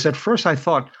moment. Because at first I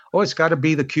thought, it's got to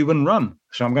be the Cuban rum.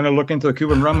 So I'm going to look into the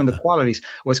Cuban rum and the qualities.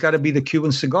 It's got to be the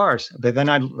Cuban cigars. But then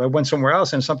I went somewhere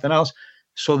else and something else.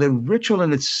 So the ritual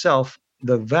in itself,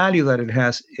 the value that it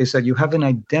has is that you have an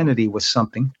identity with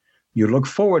something. You look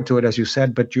forward to it, as you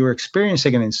said, but you're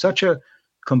experiencing it in such a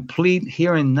complete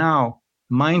here and now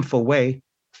mindful way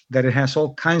that it has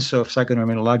all kinds of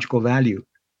psychoneurological value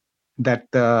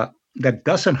that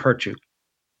doesn't hurt you.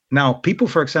 Now, people,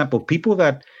 for example, people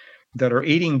that are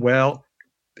eating well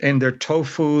and their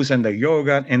tofus and their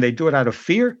yoga and they do it out of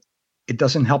fear, it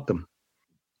doesn't help them.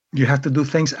 You have to do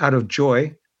things out of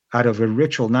joy, out of a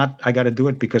ritual, not I got to do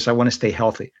it because I want to stay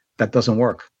healthy. That doesn't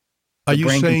work. Are you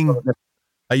saying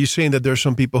that there are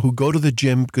some people who go to the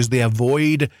gym because they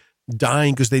avoid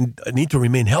dying because they need to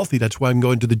remain healthy? That's why I'm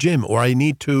going to the gym. Or I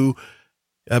need to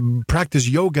practice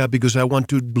yoga because I want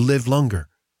to live longer.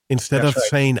 Instead of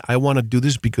saying, I want to do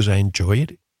this because I enjoy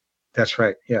it? That's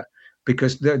right, yeah.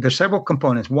 Because there's several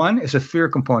components. One is a fear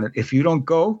component. If you don't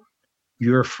go,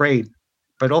 you're afraid.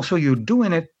 But also you're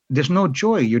doing it, there's no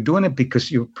joy. You're doing it because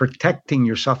you're protecting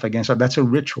yourself against it. That's a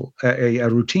ritual, a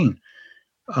routine.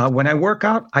 When I work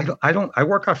out, I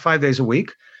work out 5 days a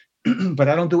week, but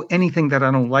I don't do anything that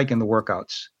I don't like in the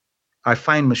workouts. I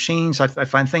find machines, I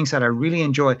find things that I really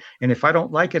enjoy. And if I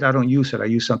don't like it, I don't use it. I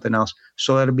use something else.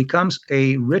 So that it becomes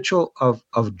a ritual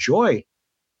of joy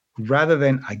rather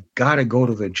than I got to go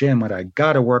to the gym or I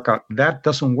got to work out. That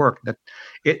doesn't work.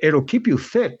 It'll keep you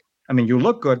fit. I mean, you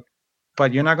look good,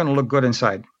 but you're not going to look good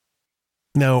inside.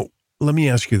 Now, let me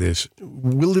ask you this.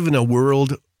 We live in a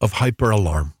world of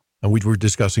hyper-alarm. And we were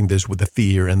discussing this with the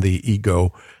fear and the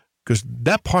ego, because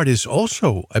that part is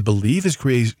also, I believe, is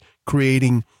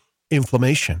creating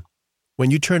inflammation. when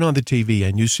you turn on the TV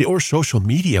and you see, or social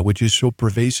media, which is so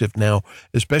pervasive now,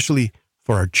 especially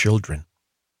for our children,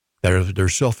 their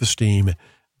self-esteem,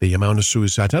 the amount of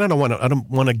suicides. And I don't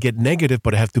want to get negative,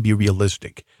 but I have to be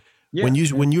realistic. Yeah,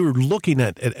 When you're looking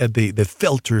at the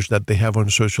filters that they have on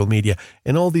social media,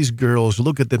 and all these girls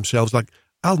look at themselves like,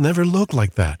 I'll never look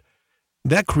like that.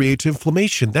 That creates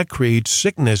inflammation. That creates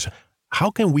sickness. How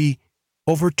can we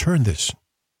overturn this?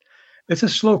 It's a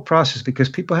slow process because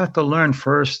people have to learn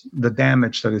first the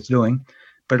damage that it's doing,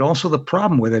 but also the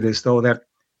problem with it is though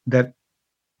that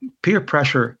peer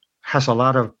pressure has a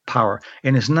lot of power,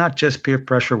 and it's not just peer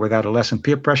pressure with adolescent.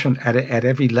 Peer pressure at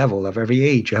every level of every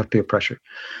age, you have peer pressure,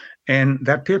 and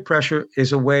that peer pressure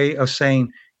is a way of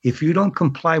saying if you don't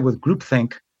comply with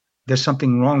groupthink, there's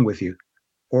something wrong with you,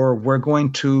 or we're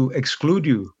going to exclude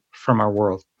you from our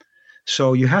world.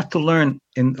 So you have to learn,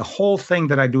 and the whole thing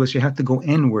that I do is you have to go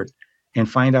inward and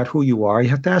find out who you are. You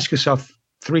have to ask yourself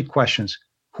 3 questions.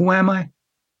 Who am I?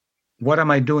 What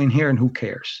am I doing here? And who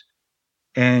cares?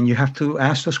 And you have to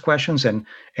ask those questions. And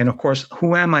of course,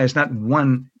 who am I is not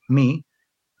one me,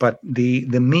 but the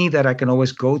me that I can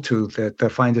always go to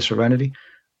find the serenity.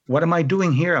 What am I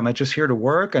doing here? Am I just here to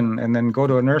work and then go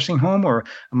to a nursing home? Or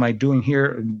am I being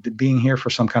here for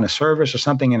some kind of service or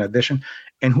something in addition?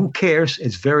 And who cares?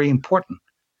 It's very important.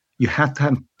 You have to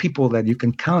have people that you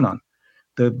can count on.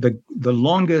 The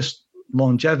longest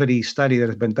longevity study that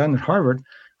has been done at Harvard,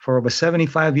 for over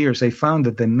 75 years, they found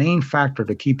that the main factor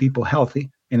to keep people healthy,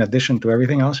 in addition to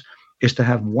everything else, is to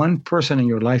have one person in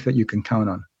your life that you can count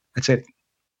on. That's it.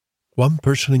 One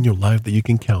person in your life that you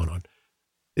can count on.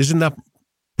 Isn't that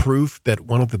proof that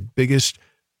one of the biggest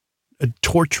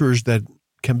tortures that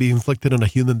can be inflicted on a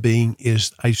human being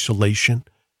is isolation?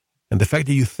 And the fact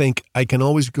that you think I can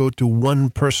always go to one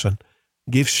person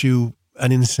gives you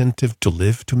an incentive to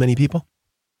live to many people?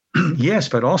 Yes,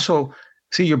 but also,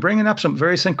 see, you're bringing up some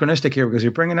very synchronistic here because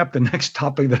you're bringing up the next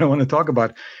topic that I want to talk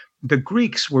about. The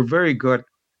Greeks were very good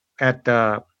at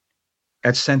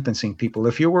sentencing people.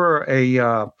 If you were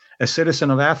a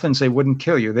citizen of Athens, they wouldn't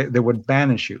kill you. They would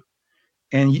banish you.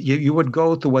 And you would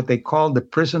go to what they called the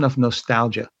prison of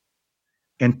nostalgia.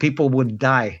 And people would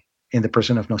die in the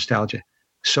prison of nostalgia.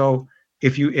 So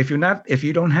if you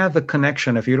don't have the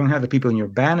connection, if you don't have the people and you're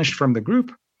banished from the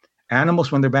group,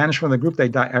 animals, when they're banished from the group, they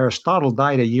die. Aristotle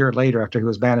died a year later after he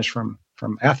was banished from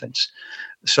Athens.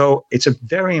 So it's a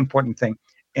very important thing.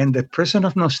 And the prison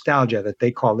of nostalgia that they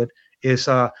call it is,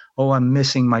 I'm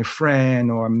missing my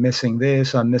friend, or I'm missing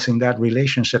this, I'm missing that.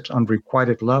 Relationships,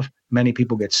 unrequited love. Many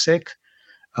people get sick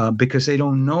because they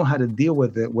don't know how to deal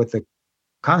with the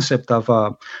concept of.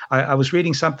 I was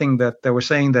reading something that they were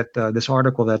saying that this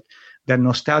article that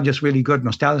nostalgia is really good.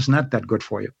 Nostalgia is not that good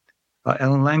for you.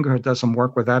 Ellen Langer does some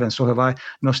work with that, and so have I.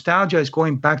 Nostalgia is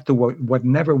going back to what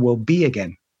never will be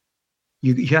again.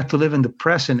 You have to live in the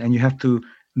present, and you have to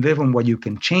live on what you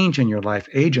can change in your life,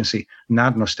 agency,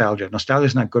 not nostalgia. Nostalgia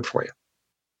is not good for you.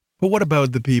 But what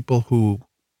about the people who,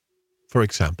 for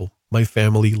example, my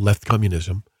family left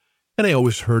communism, and I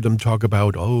always heard them talk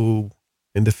about,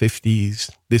 in the 50s,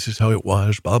 this is how it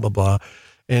was, blah, blah, blah.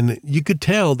 And you could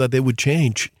tell that they would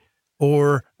change.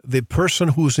 Or the person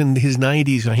who's in his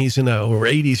 90s and or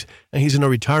 80s and he's in a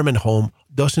retirement home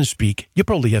doesn't speak. You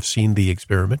probably have seen the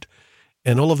experiment.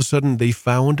 And all of a sudden they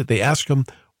asked him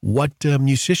what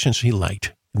musicians he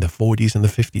liked in the 40s and the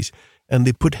 50s. And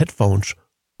they put headphones.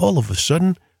 All of a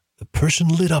sudden, the person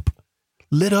lit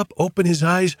up, opened his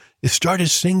eyes, started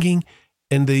singing,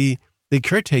 and the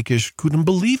caretakers couldn't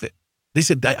believe it. They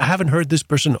said, I haven't heard this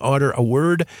person utter a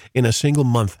word in a single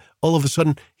month. All of a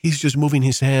sudden, he's just moving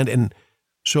his hand. And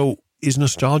so is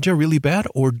nostalgia really bad?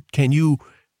 Or can you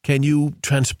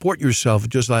transport yourself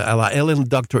just like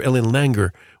Dr. Ellen Langer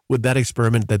with that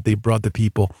experiment that they brought the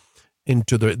people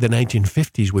into the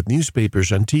 1950s with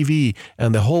newspapers and TV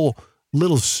and the whole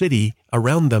little city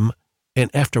around them. And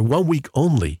after 1 week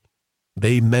only,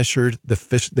 they measured the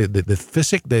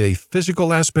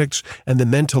physical aspects and the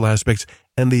mental aspects,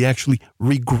 and they actually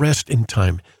regressed in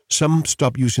time. Some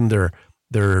stopped using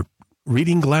their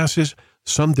reading glasses.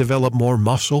 Some developed more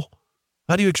muscle.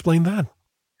 How do you explain that?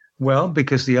 Well,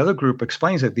 because the other group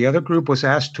explains it. The other group was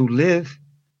asked to live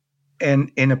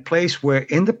in a place where,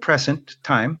 in the present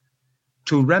time,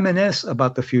 to reminisce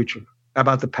about the future,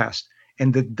 about the past.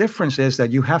 And the difference is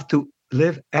that you have to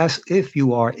live as if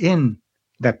you are in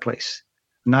that place,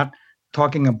 not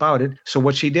talking about it. So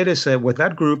what she did is with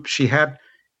that group, she had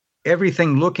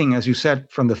everything looking, as you said,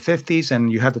 from the 50s,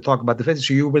 and you had to talk about the 50s.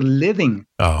 So you were living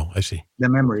I see. The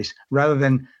memories rather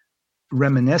than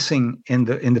reminiscing in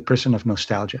the prison of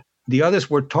nostalgia. The others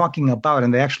were talking about,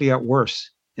 and they actually got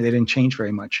worse, and they didn't change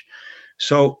very much.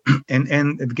 So,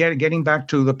 and getting back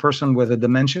to the person with a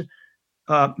dementia,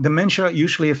 dementia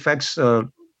usually affects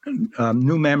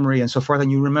new memory and so forth,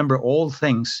 and you remember old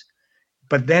things.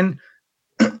 But then,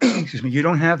 excuse me, you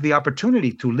don't have the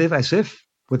opportunity to live as if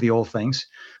with the old things.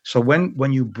 So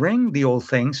when you bring the old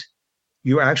things,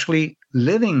 you're actually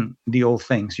living the old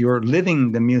things. You're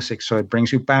living the music, so it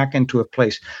brings you back into a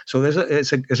place. So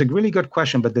it's a really good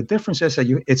question, but the difference is that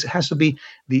it has to be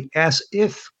the as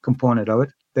if component of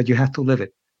it, that you have to live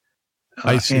it.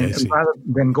 I see. Rather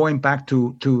than going back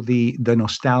to the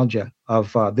nostalgia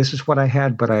of this is what I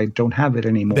had, but I don't have it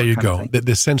anymore. There you go.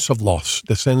 The sense of loss.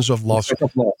 The sense of loss.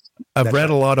 I've read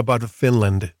a lot about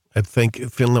Finland. I think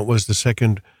Finland was the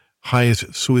second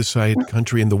highest suicide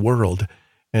country in the world,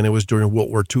 and it was during World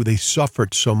War II. They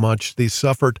suffered so much. They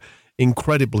suffered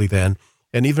incredibly then.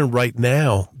 And even right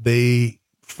now, they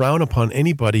frown upon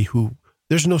anybody who,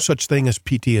 there's no such thing as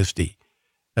PTSD.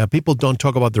 People don't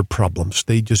talk about their problems.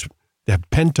 They have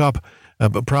pent up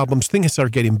problems. Things are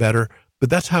getting better, but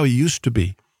that's how it used to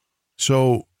be.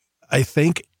 So I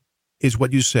think is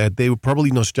what you said. They were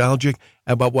probably nostalgic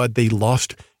about what they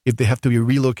lost if they have to be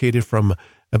relocated from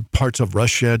parts of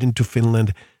Russia into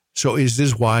Finland. So is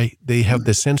this why they have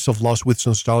the sense of loss with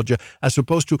nostalgia as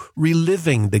opposed to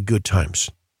reliving the good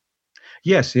times?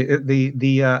 Yes,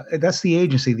 that's the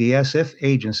agency, the SF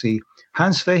agency.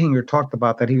 Hans Fehinger talked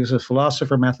about that. He was a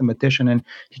philosopher, mathematician, and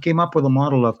he came up with a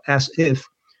model of as if,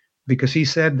 because he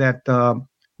said that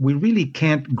we really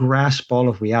can't grasp all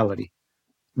of reality.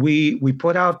 We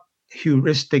put out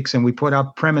heuristics and we put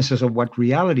out premises of what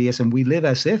reality is, and we live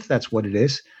as if that's what it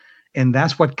is, and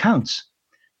that's what counts.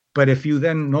 But if you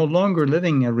then no longer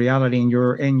living a reality in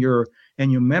your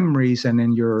memories and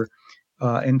in your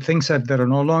and things that are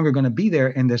no longer going to be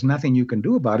there, and there's nothing you can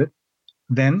do about it,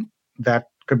 then that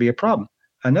could be a problem.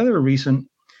 Another reason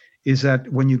is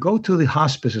that when you go to the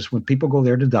hospices, when people go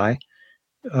there to die,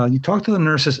 you talk to the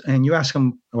nurses and you ask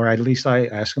them, or at least I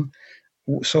ask them,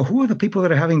 so who are the people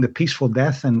that are having the peaceful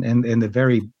death and the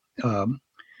very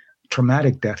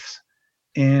traumatic deaths?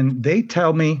 And they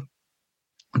tell me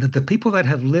that the people that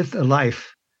have lived a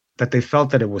life that they felt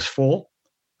that it was full,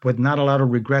 with not a lot of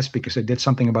regrets because they did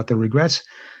something about the regrets,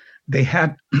 they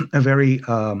had a very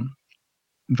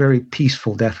very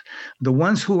peaceful death. The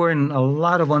ones who were in a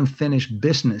lot of unfinished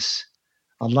business,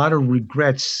 a lot of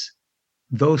regrets,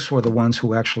 those were the ones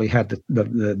who actually had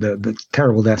the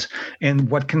terrible deaths. And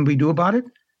what can we do about it?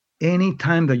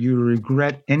 Anytime that you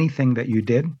regret anything that you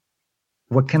did,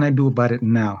 what can I do about it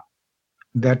now?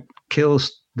 That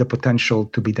kills the potential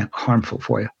to be harmful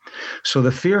for you. So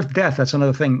the fear of death, that's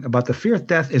another thing about the fear of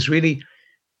death, is really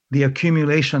the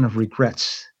accumulation of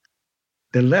regrets.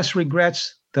 The less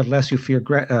regrets, the less you fear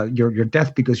your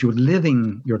death, because you're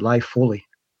living your life fully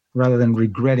rather than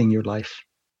regretting your life.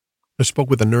 I spoke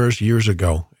with a nurse years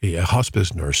ago, a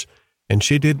hospice nurse, and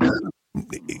she did,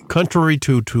 contrary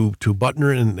to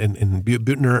Butner and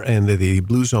Buettner and the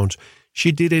Blue Zones,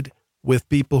 she did it with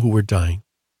people who were dying.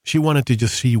 She wanted to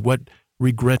just see what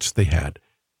regrets they had.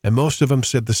 And most of them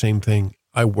said the same thing.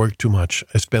 I work too much.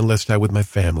 I spend less time with my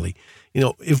family. You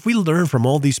know, if we learn from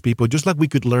all these people, just like we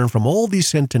could learn from all these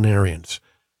centenarians,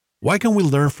 why can't we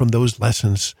learn from those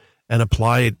lessons and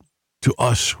apply it to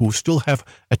us who still have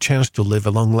a chance to live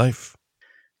a long life?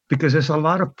 Because there's a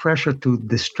lot of pressure to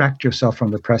distract yourself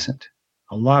from the present.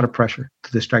 A lot of pressure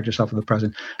to distract yourself from the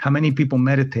present. How many people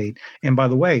meditate? And by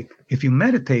the way, if you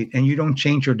meditate and you don't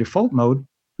change your default mode,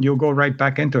 you'll go right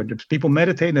back into it. People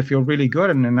meditate and they feel really good,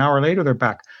 and an hour later they're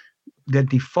back. The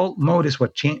default mode is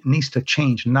what needs to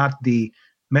change, not the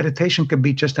meditation. Could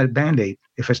be just a Band-Aid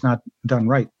if it's not done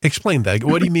right. Explain that.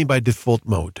 What do you mean by default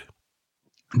mode?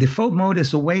 Default mode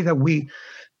is the way that we,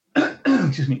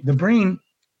 excuse me, the brain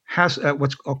has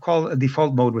what's called a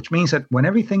default mode, which means that when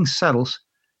everything settles,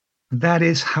 that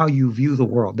is how you view the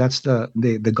world. That's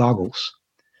the goggles.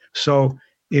 So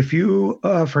if you,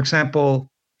 for example,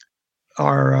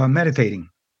 are meditating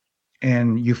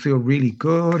and you feel really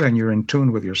good and you're in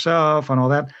tune with yourself and all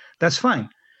that, that's fine.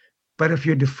 But if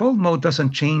your default mode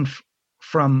doesn't change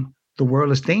from the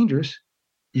world is dangerous,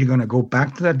 you're going to go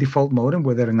back to that default mode, and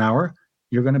within an hour,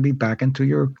 you're going to be back into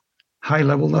your high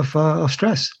level of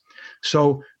stress.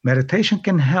 So meditation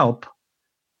can help,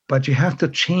 but you have to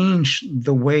change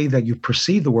the way that you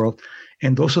perceive the world.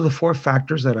 And those are the four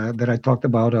factors that I talked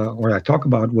about, or I talk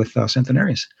about with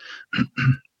centenarians.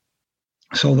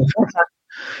 So the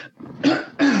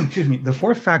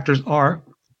four factors are,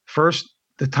 first,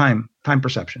 the time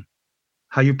perception,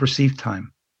 how you perceive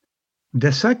time.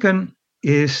 The second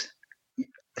is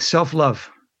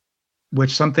self-love,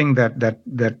 which something that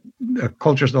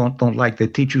cultures don't like. They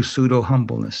teach you pseudo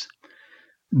humbleness.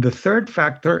 The third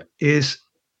factor is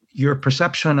your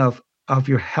perception of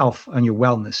your health and your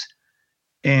wellness.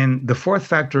 And the fourth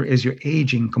factor is your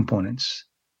aging components.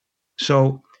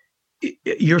 So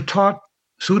you're taught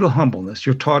pseudo humbleness.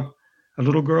 You're taught, a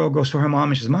little girl goes to her mom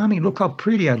and says, "Mommy, look how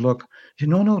pretty I look." She says,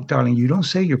 "No, darling, you don't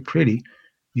say you're pretty.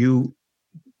 You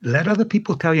let other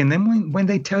people tell you. And then when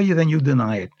they tell you, then you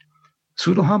deny it."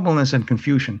 Pseudo humbleness and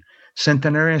confusion.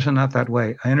 Centenarians are not that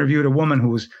way. I interviewed a woman who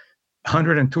was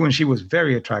 102 and she was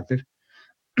very attractive.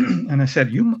 And I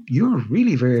said, you're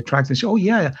really very attractive. She said, "Oh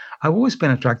yeah, I've always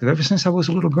been attractive. Ever since I was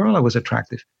a little girl, I was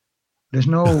attractive." There's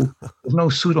no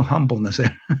pseudo humbleness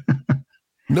there.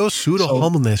 No pseudo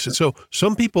humbleness. So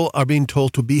some people are being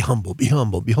told to be humble,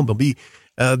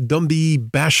 don't be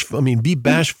bashful. Be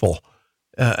bashful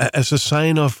as a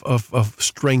sign of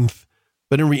strength.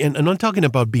 But and I'm not talking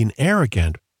about being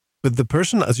arrogant. But the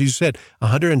person, as you said,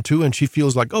 102, and she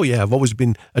feels like, "Oh yeah, I've always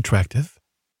been attractive."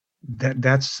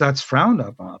 That's frowned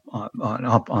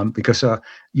upon because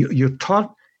you're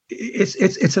taught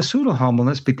it's a pseudo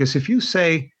humbleness, because if you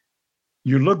say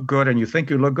you look good and you think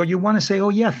you look good, you want to say, "Oh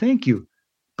yeah, thank you,"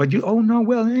 but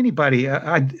anybody,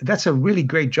 that's a really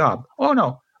great job. Oh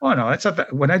no, that's not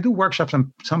that. When I do workshops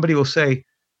and somebody will say,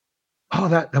 "Oh,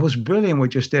 that was brilliant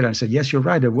what you just did," I said, "Yes, you're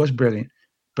right, it was brilliant."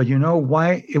 But you know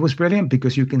why it was brilliant?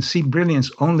 Because you can see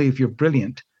brilliance only if you're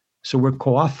brilliant. So we're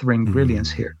co-authoring brilliance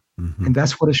here. Mm-hmm. And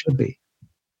that's what it should be.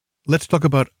 Let's talk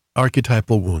about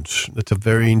archetypal wounds. That's a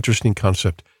very interesting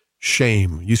concept.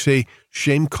 Shame. You say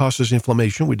shame causes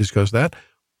inflammation. We discussed that.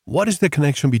 What is the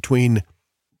connection between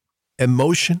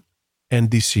emotion and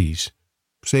disease?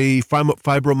 Say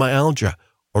fibromyalgia,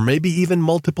 or maybe even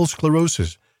multiple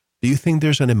sclerosis. Do you think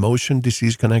there's an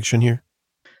emotion-disease connection here?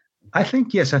 I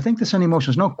think, yes. I think there's an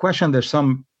emotion. There's no question there's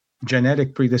some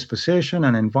genetic predisposition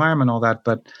and environment, all that.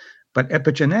 But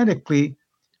epigenetically,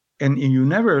 and you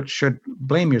never should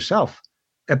blame yourself.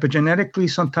 Epigenetically,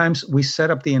 sometimes we set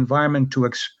up the environment to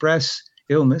express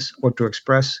illness or to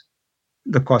express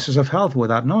the causes of health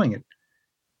without knowing it.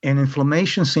 And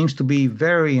inflammation seems to be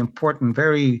very important,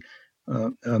 very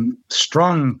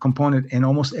strong component in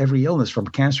almost every illness, from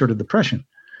cancer to depression.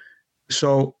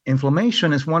 So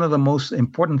inflammation is one of the most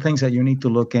important things that you need to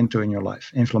look into in your life,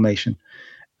 inflammation.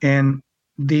 And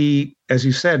as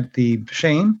you said, the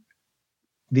shame,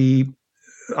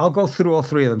 I'll go through all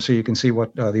three of them so you can see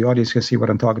what the audience can see what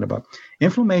I'm talking about.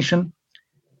 Inflammation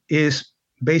is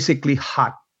basically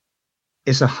hot.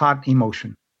 It's a hot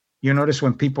emotion. You notice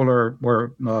when people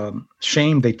were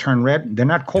shamed, they turn red. They're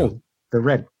not cold. They're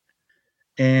red.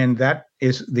 And that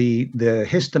is the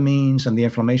histamines and the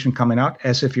inflammation coming out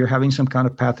as if you're having some kind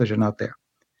of pathogen out there.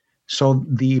 So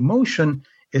the emotion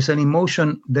is an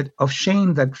emotion of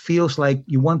shame that feels like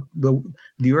you want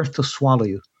the earth to swallow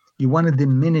you. You want to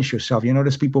diminish yourself. You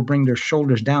notice people bring their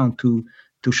shoulders down to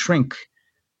shrink.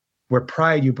 Where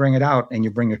pride, you bring it out and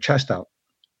you bring your chest out.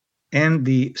 And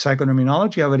the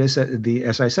psychoneuroimmunology of it is,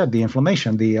 as I said, the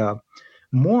inflammation,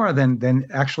 more than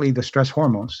actually the stress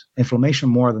hormones, inflammation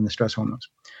more than the stress hormones.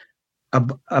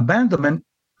 Abandonment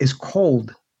is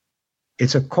cold.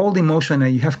 It's a cold emotion,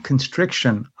 and you have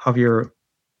constriction of your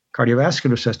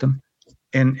cardiovascular system,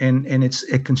 and it's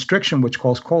a constriction which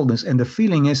causes coldness. And the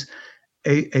feeling is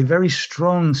a very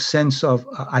strong sense of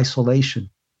isolation,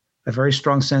 a very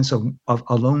strong sense of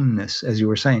aloneness, as you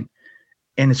were saying,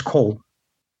 and it's cold.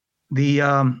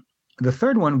 The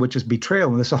third one, which is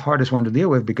betrayal, and this is the hardest one to deal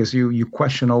with because you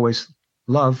question always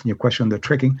love, you question the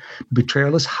tricking.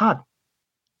 Betrayal is hot.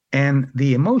 And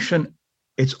the emotion,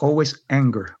 it's always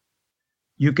anger.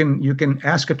 You can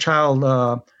ask a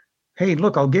child, "Hey,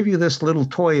 look, I'll give you this little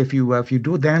toy if you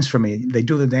do a dance for me." They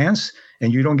do the dance,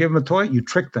 and you don't give them a toy, you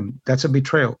trick them. That's a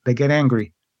betrayal. They get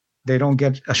angry. They don't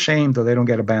get ashamed, or they don't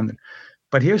get abandoned.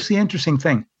 But here's the interesting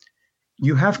thing.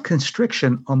 You have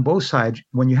constriction on both sides.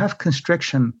 When you have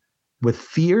constriction with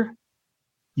fear,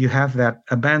 you have that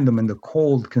abandonment, the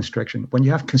cold constriction. When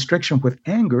you have constriction with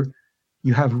anger,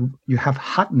 you have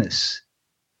hotness.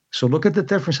 So look at the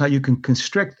difference, how you can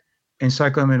constrict, and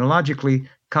psychoimmunologically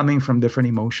coming from different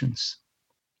emotions.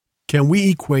 Can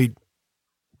we equate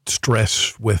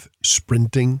stress with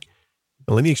sprinting?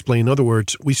 Now, let me explain. In other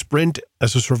words, we sprint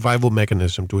as a survival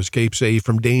mechanism to escape, say,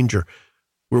 from danger.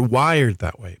 We're wired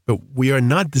that way, but we are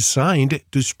not designed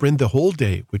to sprint the whole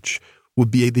day, which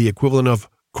would be the equivalent of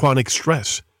chronic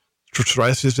stress.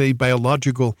 Stress is a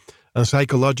biological and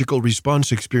psychological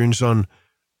response experience on,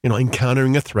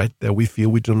 encountering a threat that we feel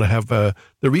we don't have the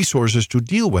resources to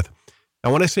deal with.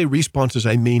 And when I say responses,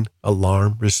 I mean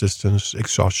alarm, resistance,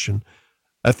 exhaustion.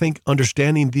 I think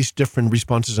understanding these different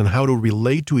responses and how to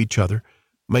relate to each other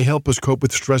may help us cope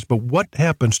with stress. But what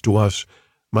happens to us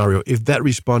Mario, if that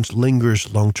response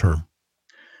lingers long term?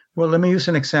 Well, let me use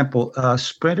an example.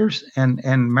 Sprinters and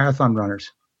marathon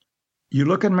runners. You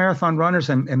look at marathon runners,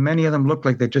 and many of them look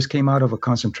like they just came out of a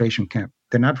concentration camp.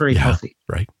 They're not very healthy,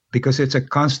 right? Because it's a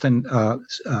constant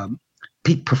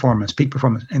peak performance,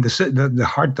 and the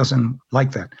heart doesn't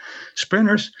like that.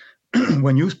 Sprinters,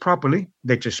 when used properly,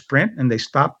 they just sprint and they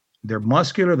stop. They're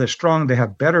muscular, they're strong, they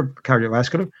have better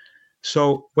cardiovascular.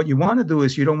 So what you want to do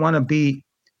is you don't want to be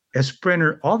a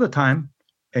sprinter all the time,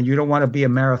 and you don't want to be a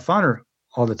marathoner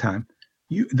all the time.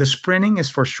 The sprinting is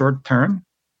for short term.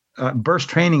 Burst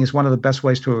training is one of the best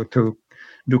ways to do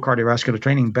cardiovascular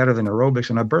training, better than aerobics.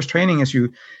 And a burst training is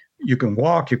you can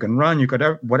walk, you can run, you could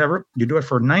whatever. You do it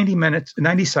for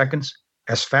 90 seconds,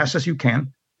 as fast as you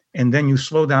can, and then you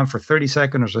slow down for 30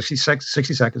 seconds or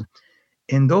 60 seconds.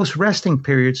 In those resting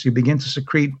periods, you begin to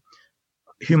secrete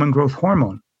human growth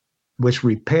hormone, which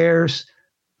repairs,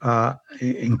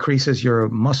 increases your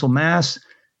muscle mass,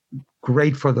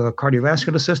 great for the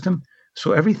cardiovascular system.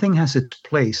 So everything has its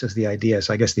place, as the idea is,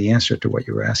 I guess, the answer to what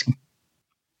you were asking.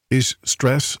 Is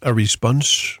stress a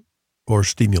response or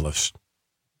stimulus?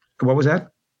 What was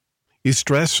that? Is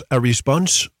stress a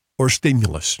response or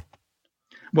stimulus?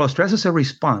 Well, stress is a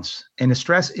response, and the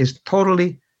stress is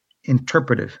totally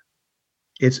interpretive.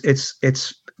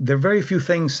 There are very few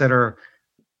things that are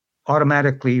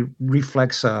automatically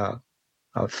reflex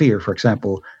fear. For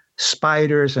example,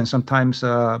 spiders and sometimes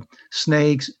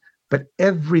snakes. But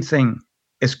everything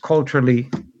is culturally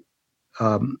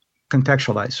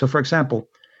contextualized. So, for example,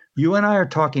 you and I are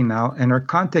talking now, and our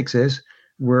context is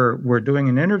we're doing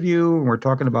an interview, and we're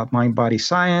talking about mind-body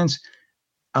science.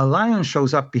 A lion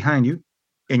shows up behind you,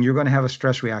 and you're going to have a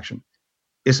stress reaction.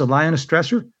 Is a lion a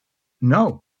stressor?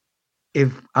 No.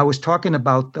 If I was talking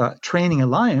about training a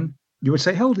lion, you would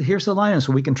say, "Oh, here's the lion,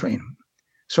 so we can train him."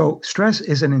 So, stress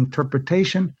is an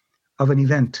interpretation of an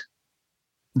event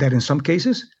that, in some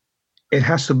cases, it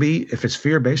has to be, if it's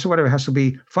fear-based or whatever, it has to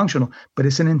be functional, but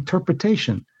it's an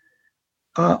interpretation.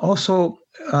 Also,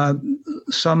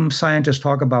 some scientists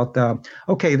talk about,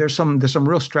 there's some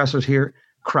real stressors here: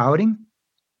 crowding,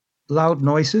 loud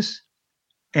noises,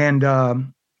 and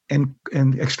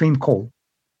extreme cold.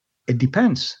 It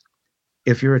depends.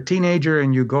 If you're a teenager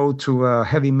and you go to a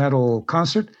heavy metal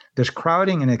concert, there's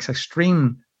crowding and it's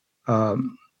extreme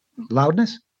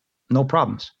loudness, no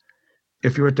problems.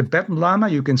 If you're a Tibetan Lama,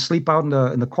 you can sleep out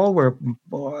in the cold where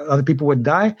other people would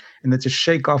die, and they just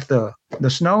shake off the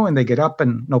snow and they get up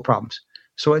and no problems.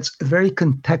 So it's very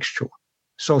contextual.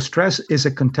 So stress is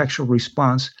a contextual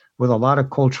response with a lot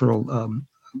of cultural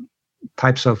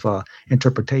types of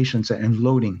interpretations and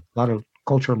loading, a lot of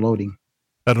cultural loading.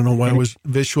 I don't know why I was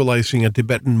visualizing a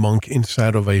Tibetan monk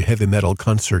inside of a heavy metal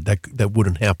concert. That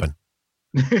wouldn't happen.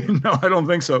 No, I don't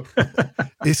think so.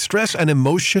 Is stress an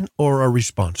emotion or a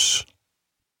response?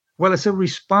 Well, it's a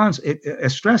response.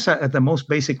 Stress at the most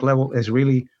basic level is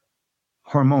really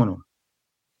hormonal.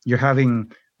 You're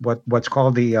having what's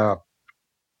called the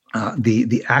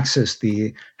axis,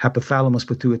 the hypothalamus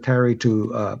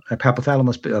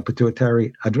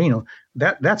pituitary adrenal.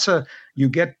 That's you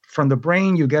get from the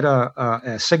brain. You get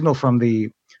a signal from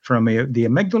the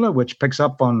amygdala, which picks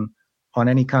up on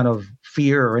any kind of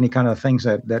fear or any kind of things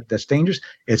that's dangerous.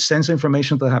 It sends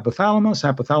information to the hypothalamus.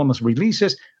 Hypothalamus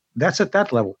releases. That's at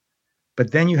that level.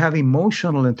 But then you have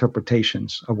emotional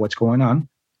interpretations of what's going on,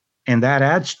 and that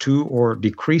adds to or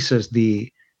decreases the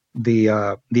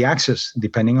axis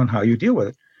depending on how you deal with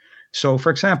it. So, for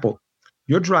example,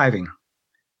 you're driving,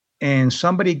 and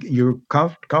you're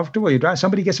comfortable. You drive.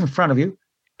 Somebody gets in front of you,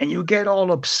 and you get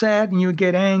all upset and you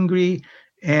get angry,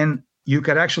 and you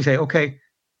could actually say, "Okay,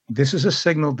 this is a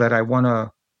signal that I want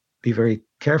to be very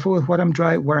careful with where I'm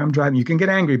driving." You can get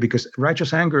angry because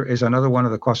righteous anger is another one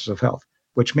of the causes of health,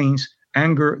 which means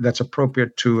anger that's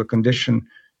appropriate to a condition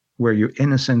where your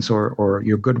innocence or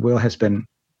your goodwill has been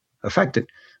affected.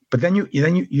 But then you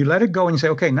let it go and you say,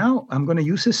 okay, now I'm going to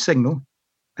use this signal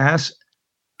as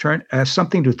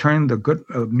something to turn the good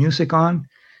music on,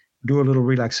 do a little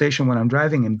relaxation when I'm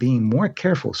driving and being more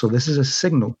careful. So this is a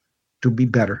signal to be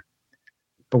better.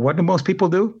 But what do most people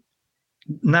do?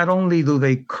 Not only do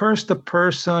they curse the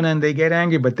person and they get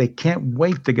angry, but they can't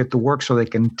wait to get to work so they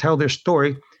can tell their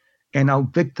story and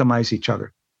out-victimize each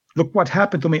other. Look what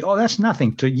happened to me. Oh, that's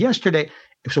nothing. To yesterday.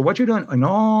 So what you're doing in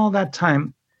all that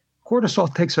time, cortisol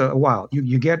takes a while.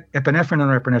 You get epinephrine and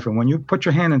norepinephrine. When you put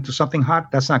your hand into something hot,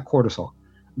 that's not cortisol.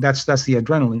 That's the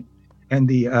adrenaline and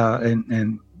the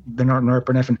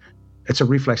norepinephrine. It's a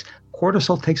reflex.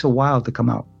 Cortisol takes a while to come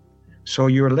out. So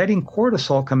you're letting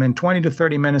cortisol come in 20 to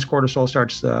 30 minutes. Cortisol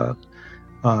starts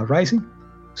rising.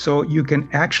 So you can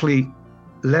actually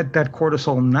let that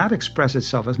cortisol not express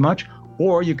itself as much,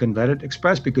 or you can let it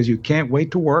express because you can't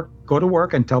wait to go to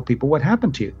work and tell people what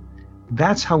happened to you.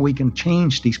 That's how we can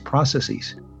change these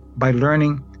processes, by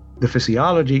learning the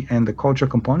physiology and the cultural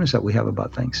components that we have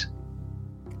about things.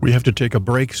 We have to take a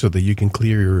break so that you can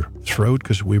clear your throat,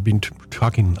 because we've been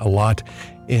talking a lot.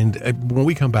 And when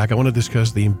we come back, I want to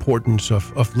discuss the importance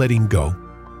of letting go.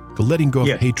 Letting go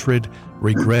of hatred,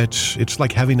 regrets. It's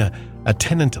like having a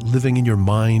tenant living in your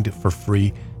mind for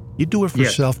free. You do it for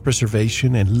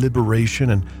self-preservation and liberation,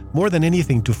 and more than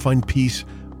anything, to find peace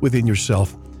within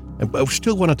yourself. And I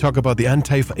still want to talk about the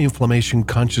anti-inflammation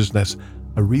consciousness.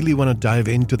 I really want to dive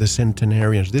into the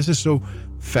centenarians. This is so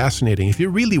fascinating. If you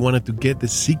really wanted to get the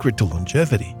secret to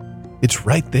longevity, it's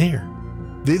right there.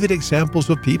 Vivid examples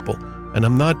of people. And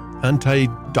I'm not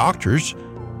anti-doctors,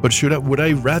 but would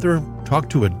I rather talk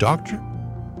to a doctor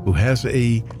who has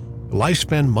a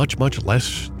lifespan much, much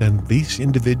less than these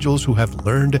individuals who have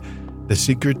learned the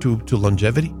secret to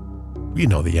longevity? You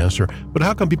know the answer. But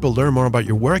how can people learn more about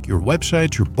your work, your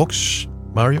website, your books,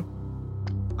 Mario?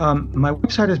 My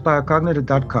website is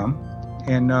biocognitive.com,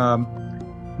 and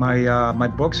my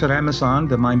books at Amazon,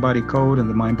 The Mind Body Code and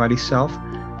The Mind Body Self.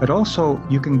 But also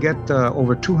you can get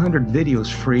over 200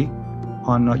 videos free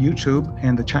on YouTube,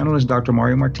 and the channel is Dr.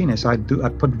 Mario Martinez. I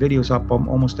put videos up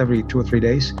almost every 2 or 3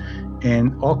 days,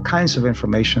 and all kinds of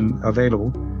information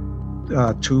available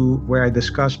to where I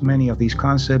discuss many of these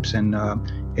concepts, and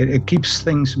it keeps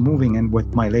things moving and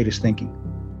with my latest thinking.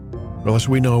 Well, as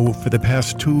we know, for the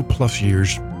past 2+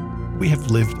 years, we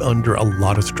have lived under a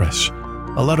lot of stress,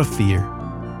 a lot of fear,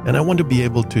 and I want to be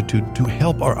able to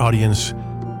help our audience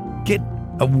get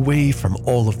away from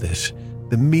all of this.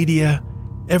 The media,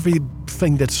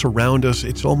 everything that surrounds us,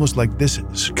 it's almost like this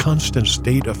constant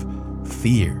state of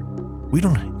fear.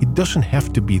 It doesn't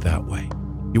have to be that way.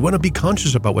 You want to be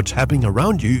conscious about what's happening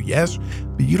around you, yes,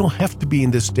 but you don't have to be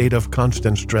in this state of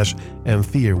constant stress and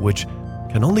fear, which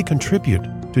can only contribute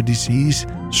to disease,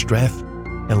 stress,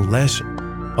 and less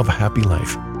of a happy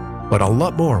life. But a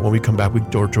lot more when we come back with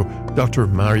Dr.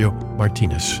 Mario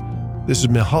Martinez. This is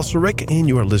Michal Sarek, and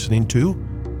you are listening to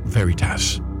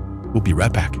Veritas. We'll be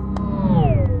right back.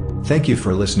 Thank you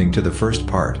for listening to the first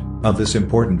part of this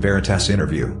important Veritas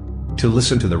interview. To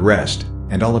listen to the rest,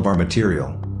 and all of our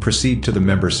material, proceed to the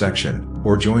member section,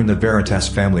 or join the Veritas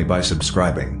family by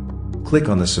subscribing. Click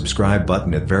on the subscribe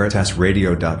button at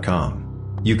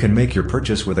veritasradio.com. You can make your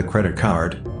purchase with a credit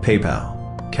card,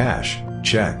 PayPal, cash,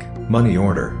 check, money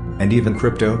order, and even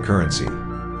cryptocurrency.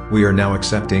 We are now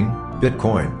accepting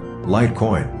Bitcoin,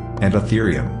 Litecoin, and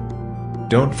Ethereum.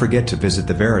 Don't forget to visit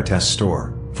the Veritas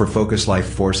store for Focus Life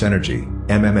Force Energy,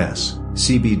 MMS,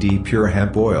 CBD Pure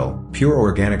Hemp Oil, Pure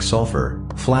Organic Sulfur,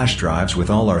 flash drives with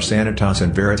all our Sanitas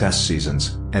and Veritas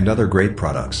seasons, and other great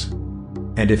products.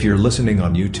 And if you're listening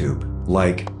on YouTube,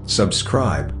 like,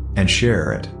 subscribe, and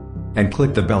share it. And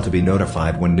click the bell to be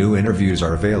notified when new interviews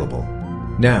are available.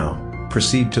 Now,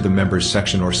 proceed to the members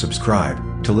section or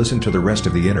subscribe to listen to the rest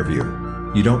of the interview.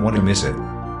 You don't want to miss it.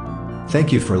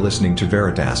 Thank you for listening to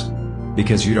Veritas.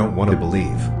 Because you don't want to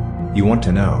believe. You want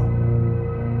to know.